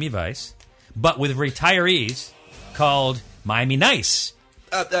of Miami Vice, but with retirees, called Miami Nice?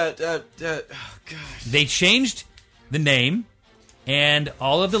 Oh, God. They changed the name, and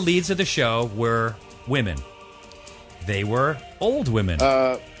all of the leads of the show were women. They were old women.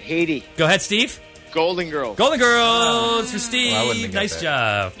 Haiti. Go ahead, Steve. Golden Girls. Golden Girls for Steve. Well, I wouldn't have got Nice that.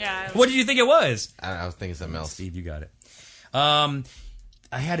 job. Yeah. What did you think it was? I was thinking something else. Steve, you got it.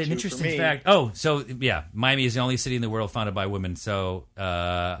 I had an 2 for interesting me. fact. Oh, so yeah, Miami is the only city in the world founded by women. So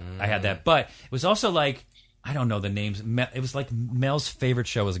I had that, but it was also I don't know the names. It was Mel's favorite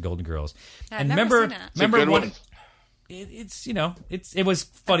show was the Golden Girls. I've and never remember, seen it. It's a good one. It was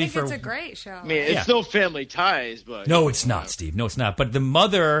funny I think for. it's a great show. I mean, it's Yeah. no Family Ties, but No, it's not, Steve. No, it's not. But the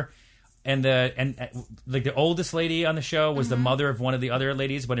mother and the oldest lady on the show was the mother of one of the other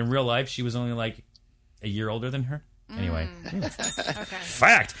ladies, but in real life she was only a year older than her. Anyway, Okay.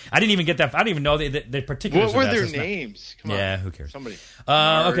 fact. I didn't even get that. I don't even know the particulars. What were of that, their so it's not- names? Come Yeah, on. who cares? Somebody.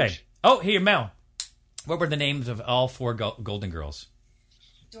 Okay. Marge. Oh, here, Mel. What were the names of all 4 Golden Girls?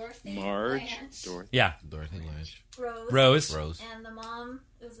 Dorothy, Marge. Blanche, Dorothy. Yeah, Dorothy Lange. Rose, Rose. and the mom,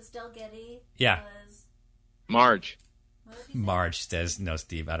 it was Estelle Getty. Yeah. Was, Marge. what did he say? Marge says no.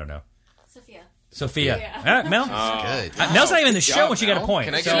 Steve, I don't know. Sophia. Sophia. Yeah. Mel. Good. Mel's not even in the Good show job, when she got a Mel. point.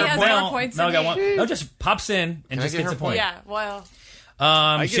 Can I So get her Mel, point? More points Mel than got me. one. Mel just pops in and I just get gets her a point. Yeah, well,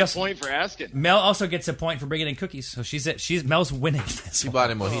 I get just- a point for asking. Mel also gets a point for bringing in cookies, so she's Mel's winning. She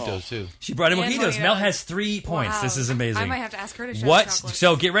bought him mojitos, too. She brought in And mojitos. Mel mojitos. has 3 points. wow. This is amazing. I might have to ask her to share What? the chocolate.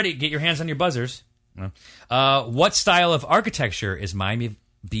 So get ready. Get your hands on your buzzers. What style of architecture is Miami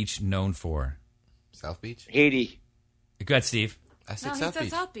Beach known for? South Beach? Haiti. Go ahead, Steve. I said No, he South said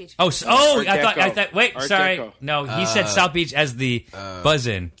Beach. South Beach. Oh, Art I Deco. thought. Wait, Art sorry. Deco. No, he said South Beach as the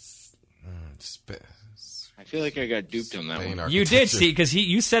buzz-in. I feel like I got duped on that Spain one. You did, architecture. Steve, because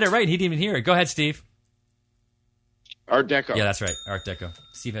you said it right and he didn't even hear it. Go ahead, Steve. Art Deco. Yeah, that's right. Art Deco.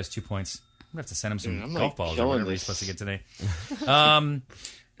 Steve has 2 points. I'm going to have to send him some Dude, I'm, golf like, balls or killing whatever this. he's supposed to get today.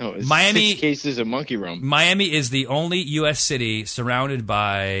 No, it's Miami- 6 cases of monkey rum. Miami is the only U.S. city surrounded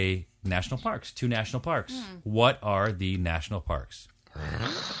by national parks, 2 national parks. What are the national parks?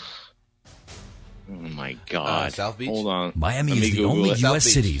 Oh my God. South Beach? Hold on. Miami Let is me the Google only it. South U.S.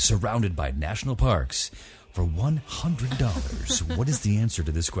 Beach. city surrounded by national parks. For $100, what is the answer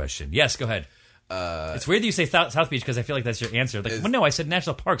to this question? Yes, go ahead. It's weird that you say South Beach because I feel like that's your answer. Well, no, I said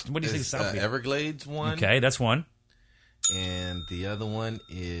national parks. What do you say Is, South Beach? Everglades one? Okay, that's one. And the other one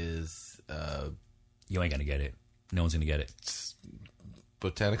is You ain't gonna get it. No one's gonna get it.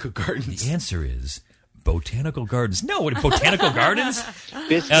 Botanical Gardens. The answer is Botanical Gardens. No, what, Botanical Gardens?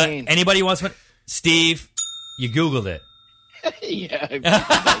 Biscayne. Anybody wants one? Steve, you Googled it. Yeah.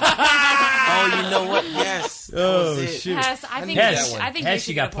 Oh, you know what? Yes. Oh, that was it. shoot. Hess, I think Hess, you, I think Hess, you should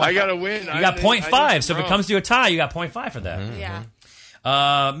you get got a point. I gotta win. You got 0.5, so if it comes to a tie, you got 0.5 for that.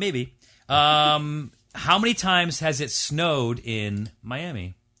 Yeah. Maybe. How many times has it snowed in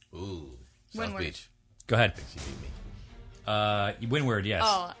Miami? Ooh. South Windward. Beach. Go ahead. She beat me. Windward, yes.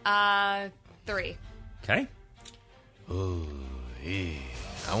 Oh, 3. Okay. Ooh. Yeah.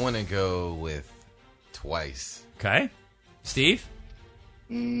 I want to go with twice. Okay. Steve?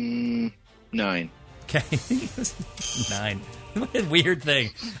 9. Okay. 9. What a weird thing.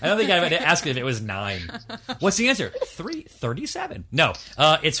 I don't think I would ask if it was 9. What's the answer? 37. No,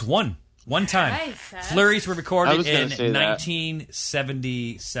 it's 1. One time. Nice. Flurries were I recorded was gonna in say that.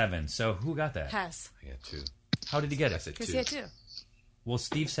 1977. So who got that? Hess. I got 2. How did he get I it? said Because 2. he had 2. Well,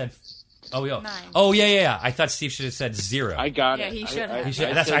 Steve said... Oh, yeah. 9. Oh, yeah. I thought Steve should have said 0. I got Yeah, it. he should have. He should,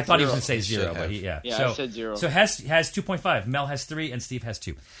 I that's said I thought he was 0. going to say He 0, should but have. he, yeah. Yeah, so, I said 0. So Hess has 2.5. Mel has 3, and Steve has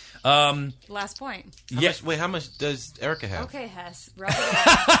 2. Last point. How much does Erica have? Okay, Hess. Wrap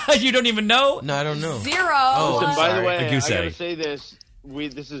it up. You don't even know? No, I don't know. 0. Oh, And by the sorry. way, A I goose gotta egg. say this.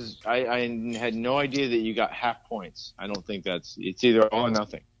 I had no idea that you got half points. I don't think it's either all or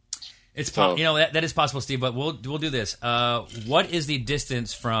nothing. It's So- that is possible, Steve. But we'll do this. What is the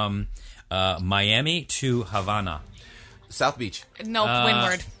distance from Miami to Havana? South Beach. No,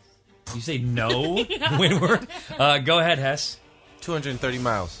 Windward. You say no, Windward. Go ahead, Hess. 230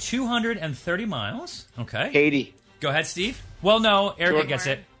 miles. 230 miles. Okay. Haiti. Go ahead, Steve. Well, no, Erica Windward. gets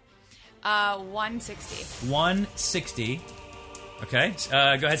it. 160. 160. Okay.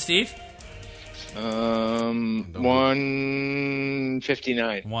 Go ahead, Steve.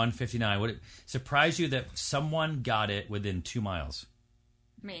 159. 159. Would it surprise you that someone got it within 2 miles?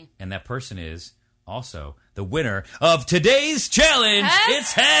 Me. And that person is also the winner of today's challenge. Hess?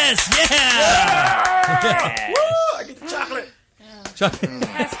 It's Hess. Yeah. Woo! I get the chocolate. Hess, can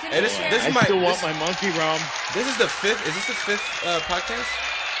Hey, you this share? is I my. still want This, my monkey rum. this is the 5th. Is this the 5th podcast?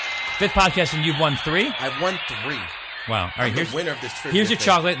 5th podcast, and you've won 3. I've won 3. Wow. All right. I'm the Here's winner of this trivia. here's your thing.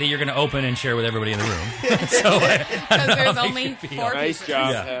 chocolate that you're going to open and share with everybody in the room. So Because there's only 4 Nice pieces.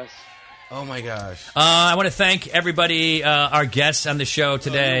 job, Yeah. Hess. Oh my gosh. I want to thank everybody, our guests on the show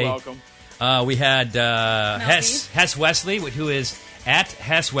today. You're welcome. We had Hess Wesley, who is at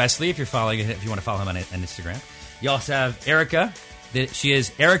Hess Wesley. If you want to follow him on Instagram. You also have Erica. She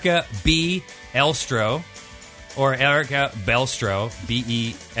is Erica B. Elstro, or Erica Belstro,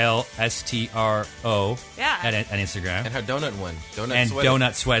 BELSTRO. Yeah. At Instagram. And her donut one. And Sweater.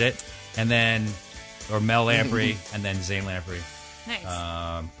 Donut Sweat It, and then Mel Lamprey, and then Zane Lamprey.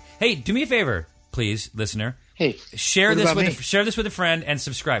 Nice. Hey, do me a favor, please, listener. Hey, Share what this about with me? share this with a friend and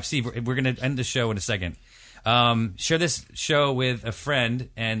subscribe. Steve, we're going to end the show in a second. Share this show with a friend,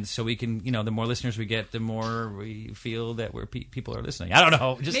 and so we can, the more listeners we get, the more we feel that people are listening. I don't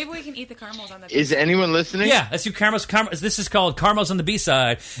know. Just Maybe we can eat the caramels on the Is anyone listening? yeah, let's do Caramels. This is called Caramels on the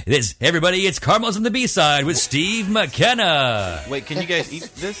B-side. It's Caramels on the B-side with Steve McKenna. Wait, can you guys eat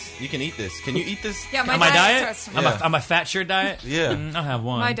this? You can eat this. Can you eat this? Yeah, On my diet? starts to- Yeah. I'm a fat shirt diet? Yeah. I'll have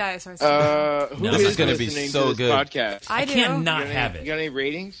one. My diet starts to- Who No, is this is gonna be listening so to this good. podcast? I do. can't not You got have any, it. you got any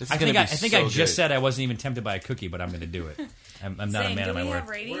ratings? This is I gonna think be I so just good. said I wasn't even tempted by a cookie, but I'm going to do it. I'm not Zane, a man do of my we word. have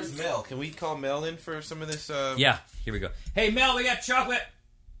ratings? Where's Mel? Can we call Mel in for some of this? Yeah, here we go. Hey, Mel, we got chocolate.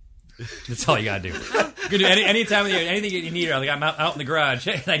 That's all you got to do. You can do anytime with you, anything you need. Like I'm out in the garage.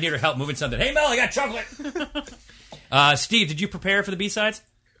 I need her help moving something. Hey, Mel, I got chocolate. Steve, did you prepare for the B-sides?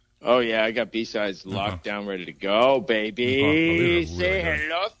 Oh yeah, I got B-sides locked down, ready to go, baby. really Say good.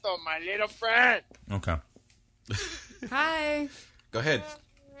 hello to my little friend. Okay. Hi. Go ahead.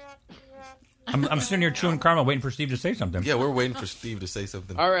 I'm sitting here chewing caramel, waiting for Steve to say something. Yeah, we're waiting for Steve to say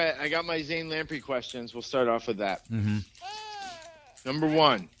something. All right, I got my Zane Lamprey questions. We'll start off with that. Mm-hmm. Number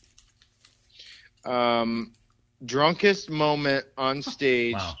 1. Drunkest moment on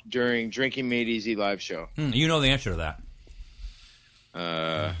stage Wow. during Drinking Made Easy live show. You know the answer to that.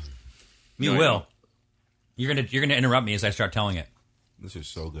 You no, I will. don't. You're gonna interrupt me as I start telling it. This is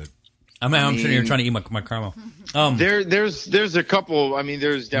so good. I'm sitting here trying to eat my caramel. There's a couple. I mean,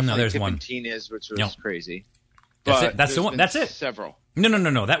 there's definitely there's Tip one. and Tina's, which was Yep. crazy. That's But it. That's the there's one. been That's it. Several.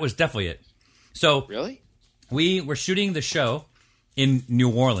 No. That was definitely it. So Really? we were shooting the show in New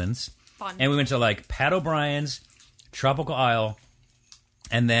Orleans, Fun. and we went to like Pat O'Brien's, Tropical Isle,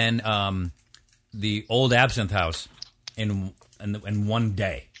 and then the Old Absinthe House in one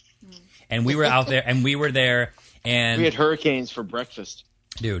day. And we were out there, and we were there, And We had hurricanes for breakfast.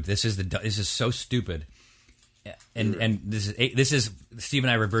 dude, this is so stupid. And this is Steve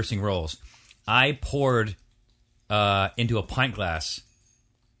and I reversing roles. I poured into a pint glass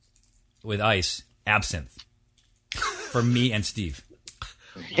with ice absinthe for me and Steve.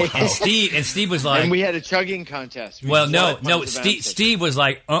 And Steve was like, And we had a chugging contest. well, no. Steve was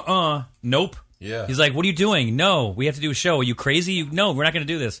like, nope. Yeah. He's like, what are you doing? No, we have to do a show. Are you crazy? No, we're not going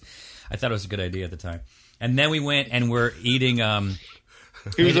to do this. I thought it was a good idea at the time. And then we went and we're eating.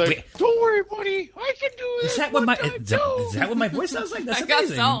 He was like, "Don't worry, buddy, I can do this." Is that what my voice sounds like? That's I got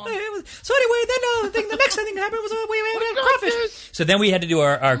amazing. zoned. So anyway, then the next thing that happened was we had crawfish. So then we had to do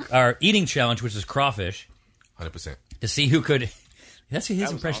our eating challenge, which is crawfish, 100%. to see who could. That's what his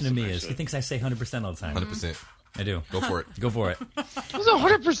was impression awesome, of me is. actually. He thinks I say 100% all the time. 100%. I do. Go for it. Go for it. It was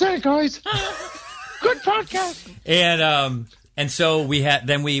 100%, guys. Good podcast. And so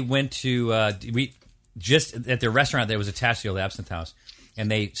we went to we just at the restaurant that was attached to the old Absinthe House, and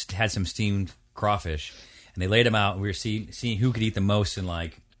they had some steamed crawfish, and they laid them out. And we were seeing who could eat the most in,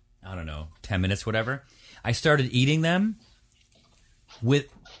 like, I don't know, 10 minutes, whatever. I started eating them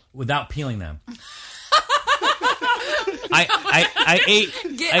without peeling them. I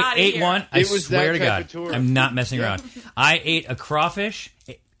ate here. one. I It was swear that to type God, of tour. I'm not messing around. I ate a crawfish.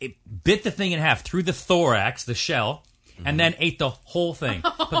 It bit the thing in half through the thorax, the shell, and then ate the whole thing.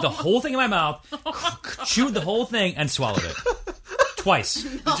 Put the whole thing in my mouth, chewed the whole thing, and swallowed it twice.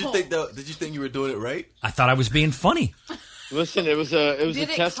 Did you think you were doing it right? I thought I was being funny. Listen, it was a Did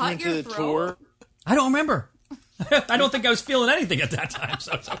it testament cut to your the throat? tour. I don't remember. I don't think I was feeling anything at that time,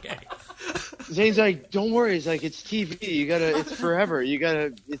 so it's okay. Zane's like, "Don't worry." He's like, "It's TV. It's forever. You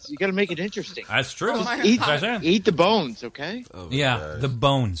gotta make it interesting. That's true. Eat, That's what I said. eat the bones, okay?" Oh my Yeah, gosh. the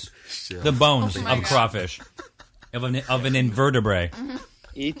bones Oh my of God. crawfish, of an invertebrate.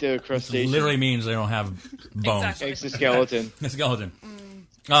 Eat the crustacean. Literally means they don't have bones. Exactly. exoskeleton. The skeleton.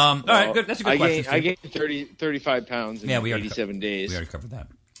 All right, good. That's a good question. I Steve. gained 35 pounds in Yeah, we already 87 days. We already covered that.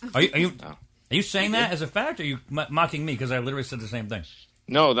 Are you saying that as a fact, or are you mocking me? Because I literally said the same thing.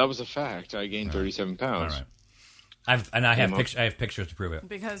 No, that was a fact. I gained 37 All pounds. right. I have Emma. I have pictures to prove it.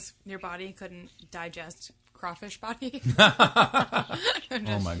 Because your body couldn't digest crawfish body.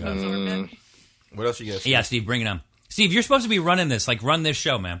 Oh my God. What else you guys? Yeah, Steve, bring it on. Steve, you're supposed to be running this. Like, run this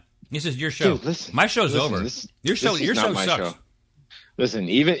show, man. This is your show. Dude, listen. My show's Listen, over. this- Your show this is not my sucks. show. Listen,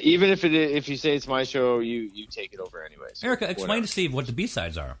 even if you say it's my show, you take it over anyways. Erica, explain to Steve what the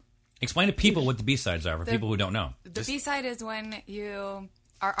B-sides are. Explain to people what the B-sides are for people who don't know. The B-side is when you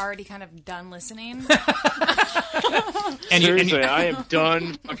are already kind of done listening. And Seriously, I am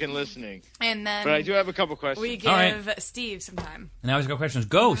done fucking listening. And then But I do have a couple questions. we give All right. Steve some time. now he's got questions.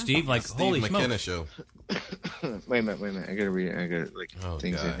 Go, Steve. Like, Steve holy McKenna smokes. show. Wait a minute. I gotta read. I gotta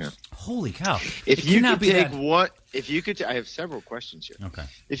things in gosh. here. Holy cow. If It you cannot could be take that- one, if you could, I have several questions here. Okay.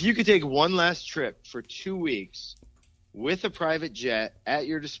 If you could take one last trip for 2 weeks with a private jet at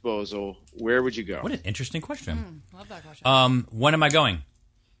your disposal, where would you go? What an interesting question. Love that question. When am I going?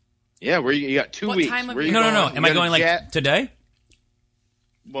 Yeah, where you got 2 What weeks. time of Where year? you No. going? Am You I got a going, like, jet? today?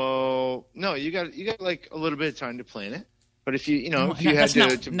 Well, no, you got like a little bit of time to plan it. But if you No, if you had that's to,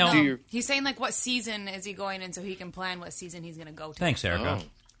 not- to no. do your He's saying like what season is he going in so he can plan what season he's going to go to. Thanks, Erica.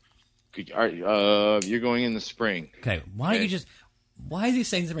 you're going in the spring. Okay. Why Okay. is he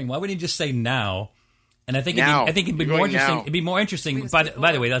saying something? Why wouldn't he just say now? And I think Now. it'd be You're more going interesting. now. It'd be more interesting. Because By the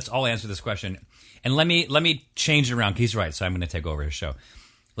people- way, let's all answer this question. And let me change it around. He's right, so I'm going to take over his show.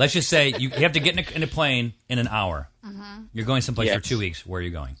 Let's just say you have to get in a plane in an hour. You're going someplace for Yes. 2 weeks. Where are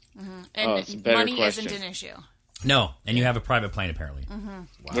you going? And it's a better money question. isn't an issue. No, and you have a private plane apparently.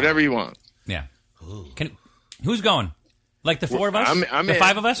 Whatever you want. Yeah. Who's going? Like the four of us? I'm the in.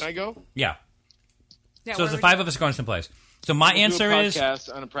 five of us? Can I go? Yeah. Yeah, So where it's the would five you of us going someplace. So my Do a answer is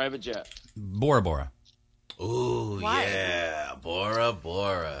podcast on a private jet. Bora Bora. Ooh, Why? yeah, Bora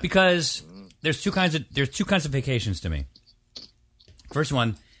Bora. Because there's two kinds of vacations to me. First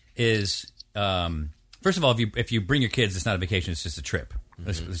one is first of all, if you bring your kids, it's not a vacation; it's just a trip.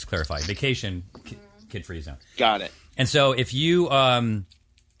 Let's clarify. Vacation, kid free zone. Got it. And so if you,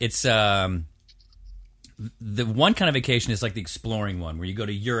 it's the one kind of vacation is like the exploring one, where you go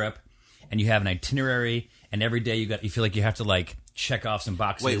to Europe and you have an itinerary, and every day you feel like you have to like check off some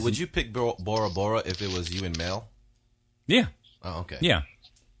boxes. Wait, would you pick Bora Bora if it was you and Mel? Yeah, Oh, okay. yeah.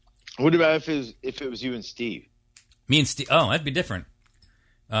 What about if it was you and Steve? Me and Steve. Oh, that'd be different.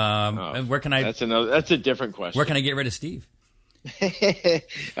 Where can I? That's a different question. Where can I get rid of Steve?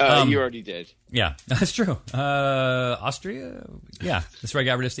 You already did. Yeah, that's true. Austria? Yeah, that's where I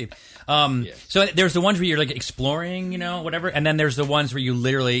got rid of Steve. So there's the ones where you're like exploring, whatever. And then there's the ones where you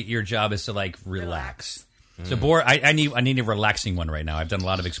literally, your job is to like relax. So I need a relaxing one right now. I've done a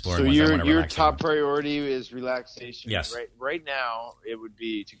lot of exploring. So ones. I want a your relaxing top one. priority is relaxation. Yes. Right now, it would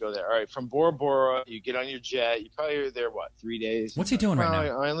be to go there. All right, from Bora Bora, you get on your jet. You probably are there, 3 days? What's he doing right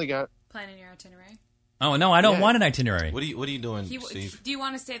now? I only got... Planning your itinerary. Oh no, I don't Yeah. want an itinerary. What are you doing, Steve? Do you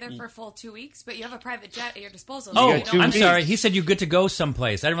want to stay there for a full 2 weeks? But you have a private jet at your disposal. Oh, so you don't I'm weeks. sorry. He said you're good to go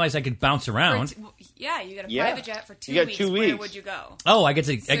someplace. I didn't realize I could bounce around. Yeah, you get a Yeah. private jet for 2 You got weeks. 2 Where weeks. would you go? Oh, I get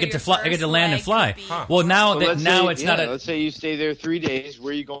to So I get your to fly. I get to first land and leg fly. could be- Well, now Well, it's not a Let's say you stay there 3 days.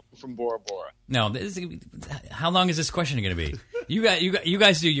 Where are you going from Bora Bora? no. How long is this question going to be? You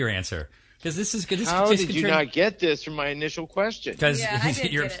guys do your answer because this is good. This How just did you not get this from my initial question? Because Yeah, I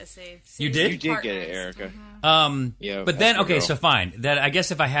did get it, Steve. You did? You did get it, Erica. Yeah, But then, that's the okay, girl. so fine. That I guess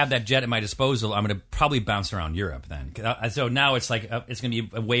if I have that jet at my disposal, I'm going to probably bounce around Europe then. So now it's like it's going to be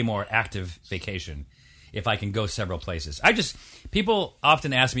a way more active vacation if I can go several places. People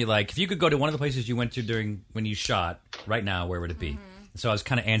often ask me like, if you could go to one of the places you went to during when you shot right now, where would it be? So I was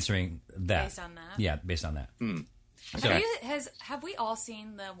kind of answering that. Based on that? Yeah, based on that. So, Have we all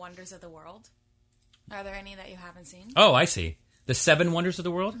seen the Wonders of the World? Are there any that you haven't seen? oh, I see. The 7 Wonders of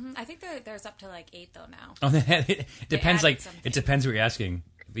the World. I think there's up to like 8 though now. Oh, it depends. added Like something. it depends what you're asking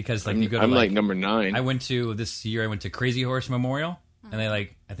because like you go to I'm like like number 9. I went to this year. I went to Crazy Horse Memorial, and they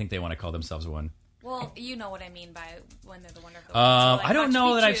I think they want to call themselves one. Well, you know what I mean by when they're the Wonder of the World. So, like, I don't Machu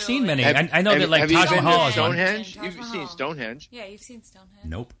know that I've Picchu seen many. and- I know that like have you Taj been to Mahal is one. Stonehenge? Taj You've seen Mahal. Stonehenge. Yeah, you've seen Stonehenge.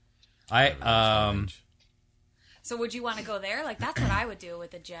 Nope. So would you want to go there? Like that's what I would do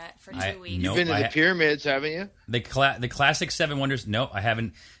with a jet for 2 weeks. Nope. You've been to the pyramids, haven't you? the classic 7 Wonders. No, I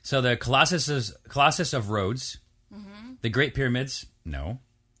haven't. So the Colossus of Rhodes, the Great Pyramids. No.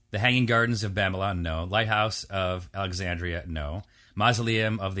 The Hanging Gardens of Babylon. No. Lighthouse of Alexandria. No.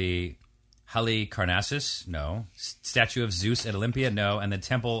 Mausoleum of the Halicarnassus. No. Statue of Zeus at Olympia. No. And the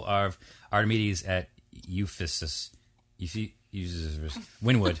Temple of Artemis at Ephesus.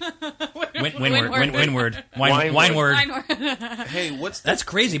 Windward. Windward. Windward. Hey, what's That's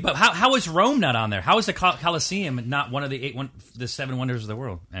crazy. But how is Rome not on there? How is the Colosseum not one of the 7 wonders of the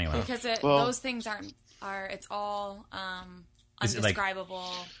world? Anyway, Because Well- those things it's all Is it like-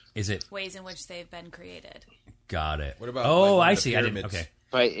 undescribable is it? ways in which they've been created. Got it. What about, Oh, like, one I of the see. I didn't. pyramids? Okay.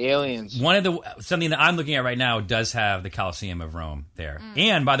 By aliens. One of something that I'm looking at right now does have the Colosseum of Rome there,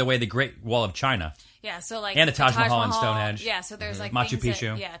 and by the way, the Great Wall of China. Yeah, so like And the Taj Mahal and Stonehenge. Yeah, so there's like Machu things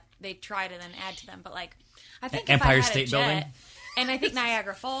Picchu. That, they try to then add to them, but like I think Empire if I had State a jet, Building. and I think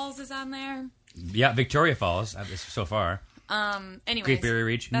Niagara Falls is on there. Yeah, Victoria Falls so far. Anyways, Great Barrier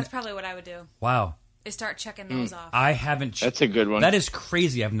Reef. That's probably what I would do. Wow, Is start checking those off. I haven't. That's a good one. That is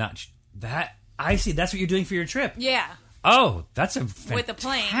crazy. I've not. That I see. That's what you're doing for your trip. Yeah, Oh, that's a With the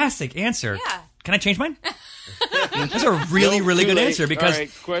plane. fantastic answer. Yeah. Can I change mine? That's a really, really too good late. answer because All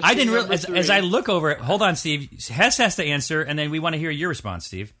right, question I didn't number realize as 3. I look over it. Hold on, Steve. Hess has to answer, and then we want to hear your response,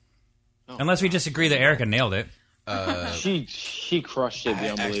 Steve. Unless we just agree that Erica nailed it. She crushed it. The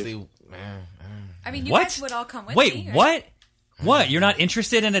unbelievable. Actually, I mean, you What? guys would all come with Wait, me. Right? what? What? You're not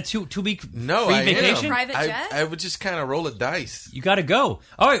interested in a two week no, free I vacation? am. Private jet? I would just kind of roll a dice. You got to go.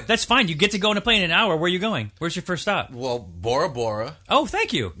 All right, that's fine. You get to go on a plane in an hour. Where are you going? Where's your first stop? Well, Bora Bora, Oh,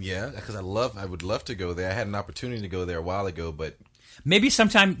 thank you. yeah, because I would love to go there. I had an opportunity to go there a while ago, but Maybe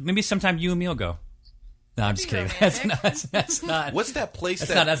sometime you and me will go. No, I'm just be kidding. romantic. That's not. what's that place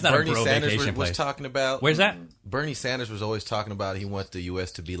That's that not a Bernie bro Sanders vacation was place. talking about? Where's that? Bernie Sanders was always talking about he wants the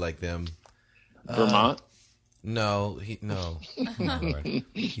U.S. to be like them. Vermont. No. Oh, Lord.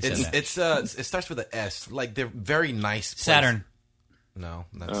 He said that. It starts with an S. Like they're very nice. Places. Saturn. No,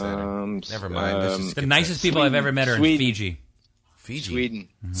 not Saturn. Never mind. Let's just The skip nicest that. people I've ever met are in Sweden. Fiji. Fiji, Sweden.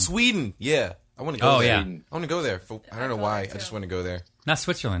 Sweden. Yeah, I want to go. Oh, there. yeah. I want to go there. I don't know go why. there, I just too. want to go there. Not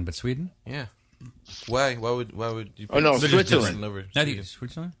Switzerland, but Sweden. Yeah. Why? Why would you? Oh, no, pick Switzerland. over No, Sweden?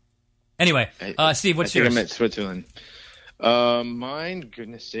 Switzerland. Anyway, Steve, what's I think yours? I meant Switzerland. Mine,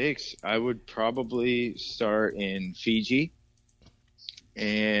 goodness sakes, I would probably start in Fiji,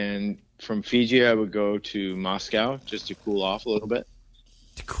 and from Fiji I would go to Moscow just to cool off a little bit,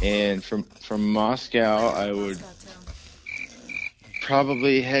 and from Moscow I would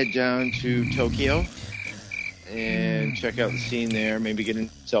probably head down to Tokyo and check out the scene there. Maybe get a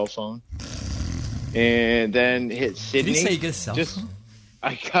cell phone, and then hit Sydney. Did you say you get a cell phone?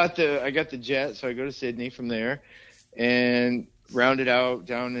 I got the jet, so I go to Sydney from there, and round it out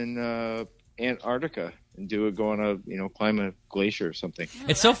down in Antarctica and climb a glacier or something.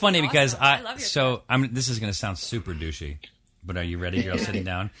 It's so funny awesome. because I love your this is going to sound super douchey, but are you ready? You're all sitting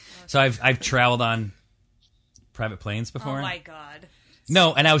down. So I've traveled on private planes before. Oh my god.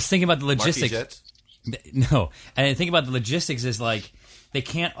 No, and I was thinking about the Marquis logistics. Jets? No, and I think about the logistics is like they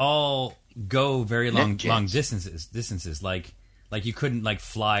can't all go very long NetJets. distances. Like you couldn't like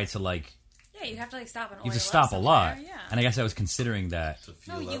fly to like. Yeah, you'd have to like stop and You oil have to stop a up lot. somewhere, Yeah. And I guess I was considering that.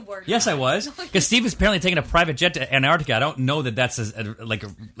 No, you were. Yes, I was. Because Steve is apparently taking a private jet to Antarctica. I don't know that that's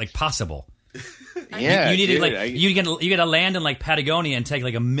like possible. Yeah, you need dude, to like you get to land in like Patagonia and take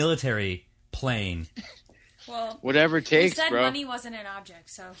like a military plane. Well, whatever it he takes, said bro. money wasn't an object,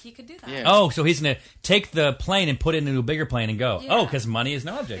 so he could do that. Yeah. Oh, so he's gonna take the plane and put it into a bigger plane and go. Yeah. Oh, because money is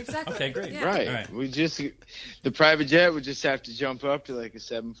no object. Exactly. Okay, great. Yeah. Right. All right. The private jet would just have to jump up to like a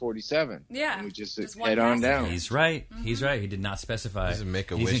 747. Yeah. And we just one head on passenger. down. He's right. He's right. He did not specify. Doesn't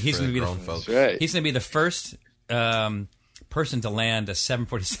make a He's wish for gonna the be grown the, folks. That's right. He's going to be the first person to land a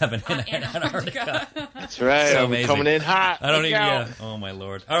 747 in Antarctica. That's right. So I'm amazing. coming in hot. I don't Look even. out. Yeah. Oh my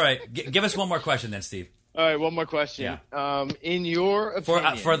lord. All right, give us one more question then, Steve. All right, one more question. In your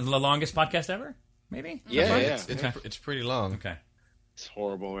opinion, For the longest podcast ever, maybe. yeah, It's pretty long. Okay. it's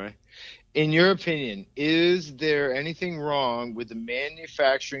horrible, right? In your opinion, is there anything wrong with the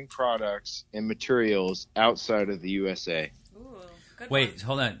manufacturing products and materials outside of the USA? Ooh, good Wait, one.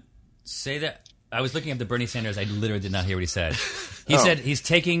 hold on. Say that. I was looking up the Bernie Sanders. I literally did not hear what he said. He Oh. said he's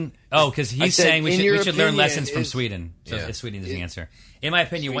taking. Oh, because I he's said, saying we in should your learn opinion, lessons from is- Sweden. So Yeah. Sweden is the answer. In my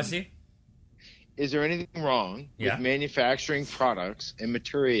opinion, what's Steve? Is there anything wrong Yeah. with manufacturing products and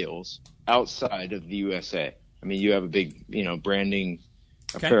materials outside of the USA? I mean, you have a big, branding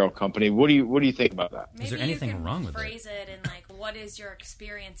Okay. apparel company. What do you think about that? Maybe there you anything can wrong with phrase it in like, what is your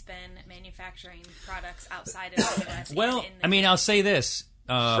experience been manufacturing products outside of the U.S.? Well, and in the I mean, I'll say this.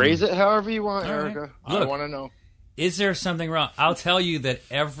 Phrase it however you want, all right. Erica. Look. I want to know. Is there something wrong? I'll tell you that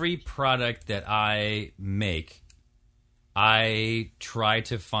every product that I make, I try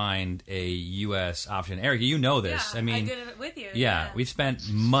to find a U.S. option. Erica, you know this. Yeah, I mean, did it with you. yeah, we've spent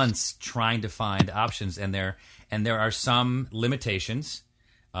months trying to find options, and there are some limitations.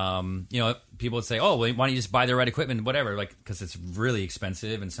 People would say, "Oh, well, why don't you just buy the right equipment, whatever?" Like, because it's really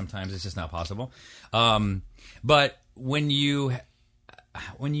expensive, and sometimes it's just not possible. But when you've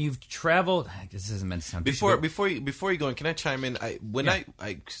traveled, this isn't meant to sound Before you go in, can I chime in?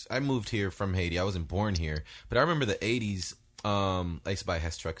 I moved here from Haiti. I wasn't born here, but I remember the '80s. I used to buy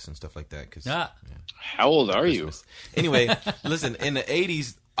Hess trucks and stuff like that. How old are you? Anyway, listen. In the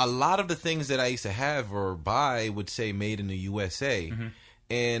 '80s, a lot of the things that I used to have or buy would say "Made in the USA." Mm-hmm.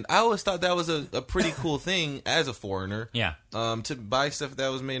 And I always thought that was a pretty cool thing as a foreigner. Yeah. To buy stuff that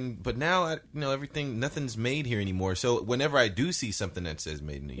was made, but now nothing's made here anymore. So whenever I do see something that says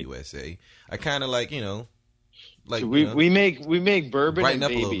 "Made in the USA," I kind of We make bourbon and brighten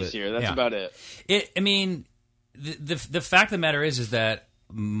up a little babies bit. here. That's Yeah. about it. I mean, the fact of the matter is that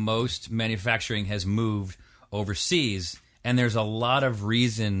most manufacturing has moved overseas, and there's a lot of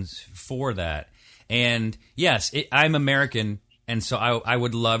reasons for that. And yes, I'm American, and so I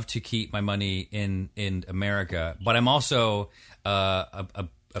would love to keep my money in America, but I'm also a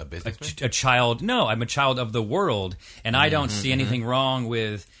child. No, I'm a child of the world, and I don't see anything wrong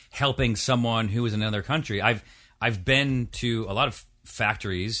with helping someone who is in another country. I've been to a lot of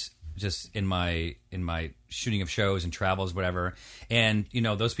factories just in my shooting of shows and travels, whatever. And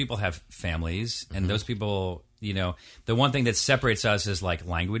those people have families, and those people, the one thing that separates us is like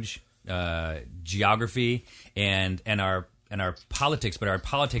language, geography, and our politics. But our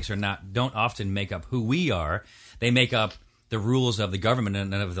politics don't often make up who we are. They make up the rules of the government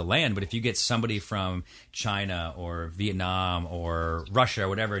and of the land. But if you get somebody from China or Vietnam or Russia or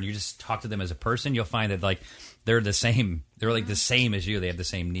whatever, and you just talk to them as a person, you'll find that like they're the same. They're like the same as you. They have the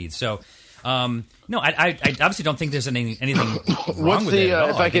same needs. So no, I obviously don't think there's anything wrong What's with it the at all.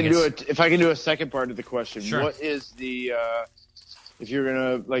 if I can do a second part of the question? Sure. What is the if you're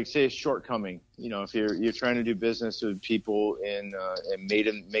gonna like say a shortcoming? If you're trying to do business with people and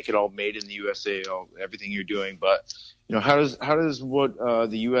make it all made in the USA, everything you're doing, but how does what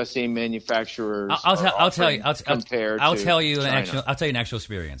the USA manufacturers I'll tell you an actual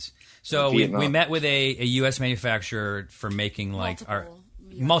experience. So we met with a U.S. manufacturer for making like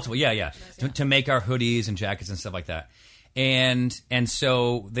multiple, to make our hoodies and jackets and stuff like that. And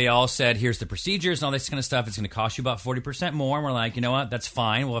so they all said, here's the procedures and all this kind of stuff. It's going to cost you about 40% more. And we're like, you know what? That's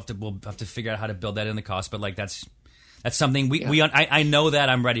fine. We'll have to figure out how to build that in the cost. But like that's something I know that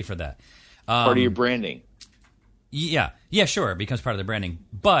I'm ready for that. Part of your branding. Yeah, sure. It becomes part of the branding.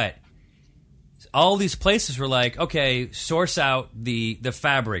 But all these places were like, okay, source out the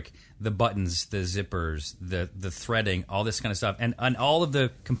fabric, the buttons, the zippers, the threading, all this kind of stuff. And all of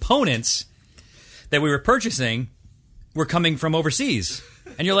the components that we were purchasing were coming from overseas.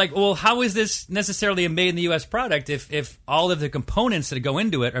 And you're like, well, how is this necessarily a made in the U.S. product if all of the components that go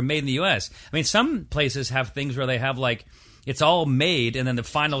into it are made in the U.S.? I mean, some places have things where they have like it's all made, and then the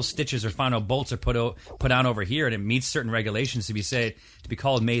final stitches or final bolts are put on over here, and it meets certain regulations to be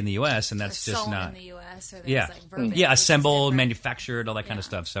called made in the U.S., and that's just sewn not in the U.S. Or there's yeah, like verbiage, yeah, which is assembled, different. manufactured, all that kind of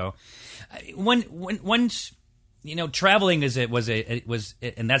stuff. So, when traveling was,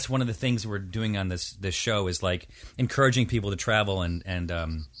 and that's one of the things we're doing on this show is like encouraging people to travel and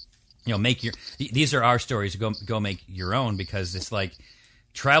make these are our stories. Go make your own, because it's like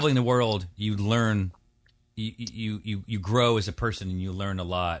traveling the world. You learn, you grow as a person, and you learn a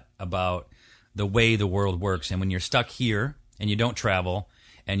lot about the way the world works. And when you're stuck here and you don't travel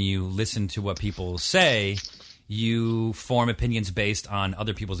and you listen to what people say, you form opinions based on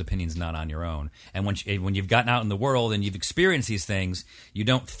other people's opinions, not on your own. And when you've gotten out in the world and you've experienced these things, you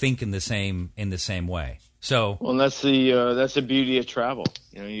don't think in the same way. So, well, that's the beauty of travel.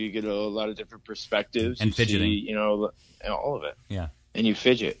 You get a lot of different perspectives and fidgeting. See, all of it. Yeah, and you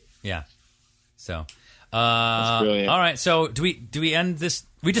fidget. Yeah. So, that's brilliant. All right. So, do we end this?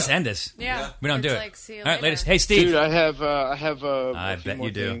 We just end this. Yeah. We don't do it. Like, see you all right, later. ladies. Hey, Steve. Dude, I have I few bet more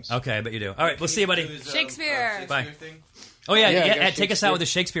you do. things. Okay, I bet you do. All right, we'll see you, buddy. Shakespeare. Bye. Thing? Oh yeah, Yeah, I got take us out with a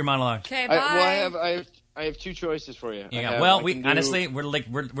Shakespeare monologue. Okay, bye. I have two choices for you. Yeah. I Honestly,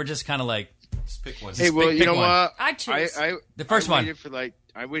 we're just kind of like. Just pick one. Hey, well, pick you know one. what? I choose. The first one.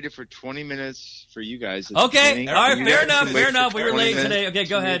 I waited for 20 minutes for you guys. at the Okay. beginning. All right. You Fair guys can enough. wait Fair for enough. We were 20 late minutes. today. Okay,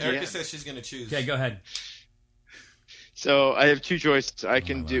 go ahead. Erica says she's going to choose. Okay, go ahead. So I have two choices. I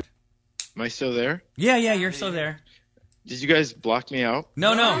can do. Am I still there? Yeah, you're still there. Did you guys block me out?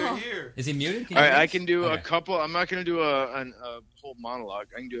 No. You're here. Is he muted? All right, I can do a Okay. couple. I'm not going to do a whole monologue.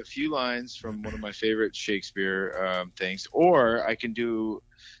 I can do a few lines from one of my favorite Shakespeare things, or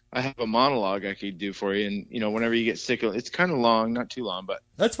I have a monologue I could do for you. And whenever you get sick of it's kind of long, not too long, but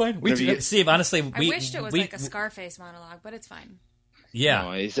That's fine. Whenever Steve, honestly, I wished it was like a Scarface monologue, but it's fine. Yeah. no,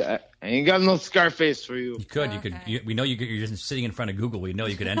 I ain't got no Scarface for you. You could. Okay. We know you're just sitting in front of Google. We know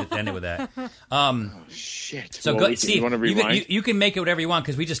you could end it with that. Shit. So Well, go, Steve. You want to rewind? You can make it whatever you want,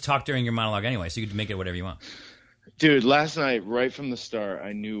 because we just talked during your monologue anyway. So you can make it whatever you want. Dude, last night, right from the start,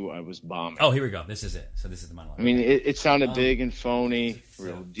 I knew I was bombing. Oh, here we go. This is it. So this is the monologue. I mean, it sounded big and phony,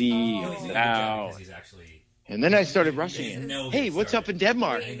 real deep, loud. And then I started rushing it. Hey, what's up in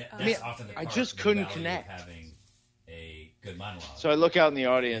Denmark? I mean, I just couldn't connect. Having a good monologue. So I look out in the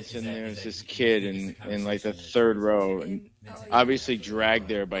audience, and there's this kid in like the third row, and obviously dragged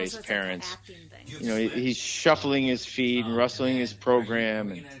there by his So it's like an parents. acting thing. He's shuffling his feet and rustling his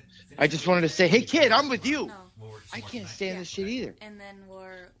program, and I just wanted to say, "Hey, kid, I'm with you." No. I can't stand this shit either. And then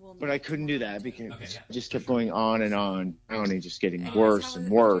we'll But I couldn't do that because it just kept going on and on, and just getting Anyways, worse how and was-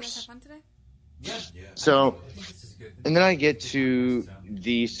 did you guys worse. have fun today? So, and then I get to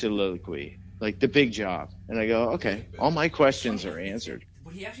the soliloquy, like the big job, and I go, okay, all my questions are answered.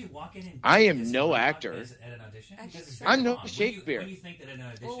 Would he actually walk in and I am do this no monologue actor. at an audition? Actually, Because it's I'm very no long. Shakespeare. When do you think that at an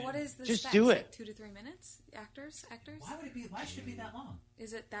audition? Well, what is the Just specs? do Like it. 2 to 3 minutes? Actors? Why would it be? Why should it be that long?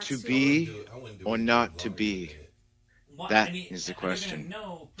 Is it that To soon? be or not to be. Why, That is the you're gonna question.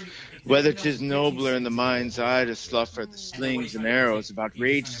 know Whether 'tis nobler in the mind's eye to slough for the slings and arrows of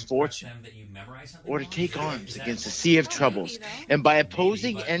outrageous fortune, or to take arms against the sea of troubles, and by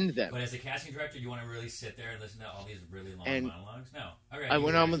opposing end them. But as a casting director, you want to really sit there and listen to all these really long And monologues? No. Okay, I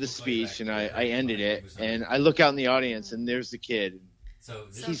went on with the speech, and I ended it, and I look out in the audience, and there's the kid. So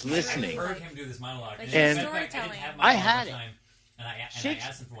He's listening. I heard him do this monologue. Like And- storytelling. I had it. And I Shakespeare-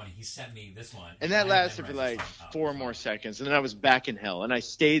 asked him for one. He sent me this one. And that I lasted for memorized like this one. 4 more seconds, and then I was back in hell, and I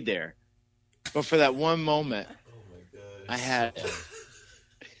stayed there. But for that one moment, I had. At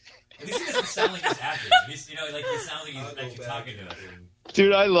least he doesn't sound like he's acting. He's, he sounds like he's actually talking to us.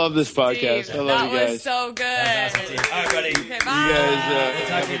 Dude, I love this podcast. Steve, I love you that guys. was so good. That's awesome, Steve. All right, buddy. Okay, bye. You guys We'll talk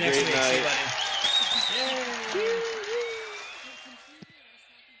have to you a next great week. See you, night. buddy. See you, buddy.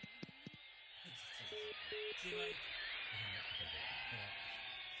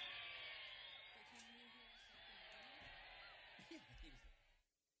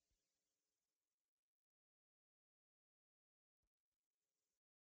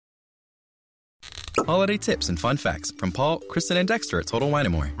 Holiday tips and fun facts from Paul, Kristen, and Dexter at Total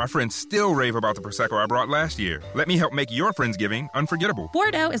Wine & More. My friends still rave about the Prosecco I brought last year. Let me help make your Friendsgiving unforgettable.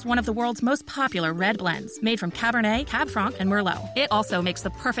 Bordeaux is one of the world's most popular red blends, made from Cabernet, Cab Franc, and Merlot. It also makes the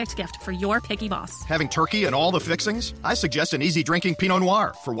perfect gift for your picky boss. Having turkey and all the fixings? I suggest an easy-drinking Pinot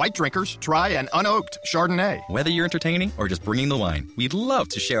Noir. For white drinkers, try an unoaked Chardonnay. Whether you're entertaining or just bringing the wine, we'd love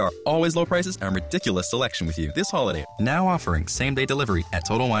to share our always low prices and ridiculous selection with you this holiday. Now offering same-day delivery at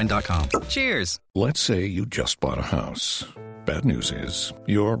TotalWine.com. Cheers! Let's say you just bought a house. Bad news is,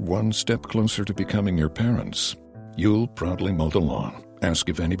 you're one step closer to becoming your parents. You'll proudly mow the lawn. Ask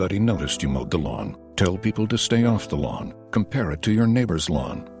if anybody noticed you mowed the lawn. tell people to stay off the lawn, compare it to your neighbor's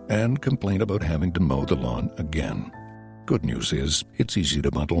lawn, and complain about having to mow the lawn again. Good news is, it's easy to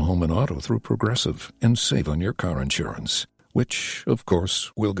bundle home and auto through Progressive and save on your car insurance, which, of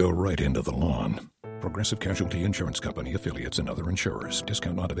course, will go right into the lawn. Progressive Casualty Insurance Company, affiliates, and other insurers.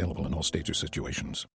 Discount not available in all states or situations.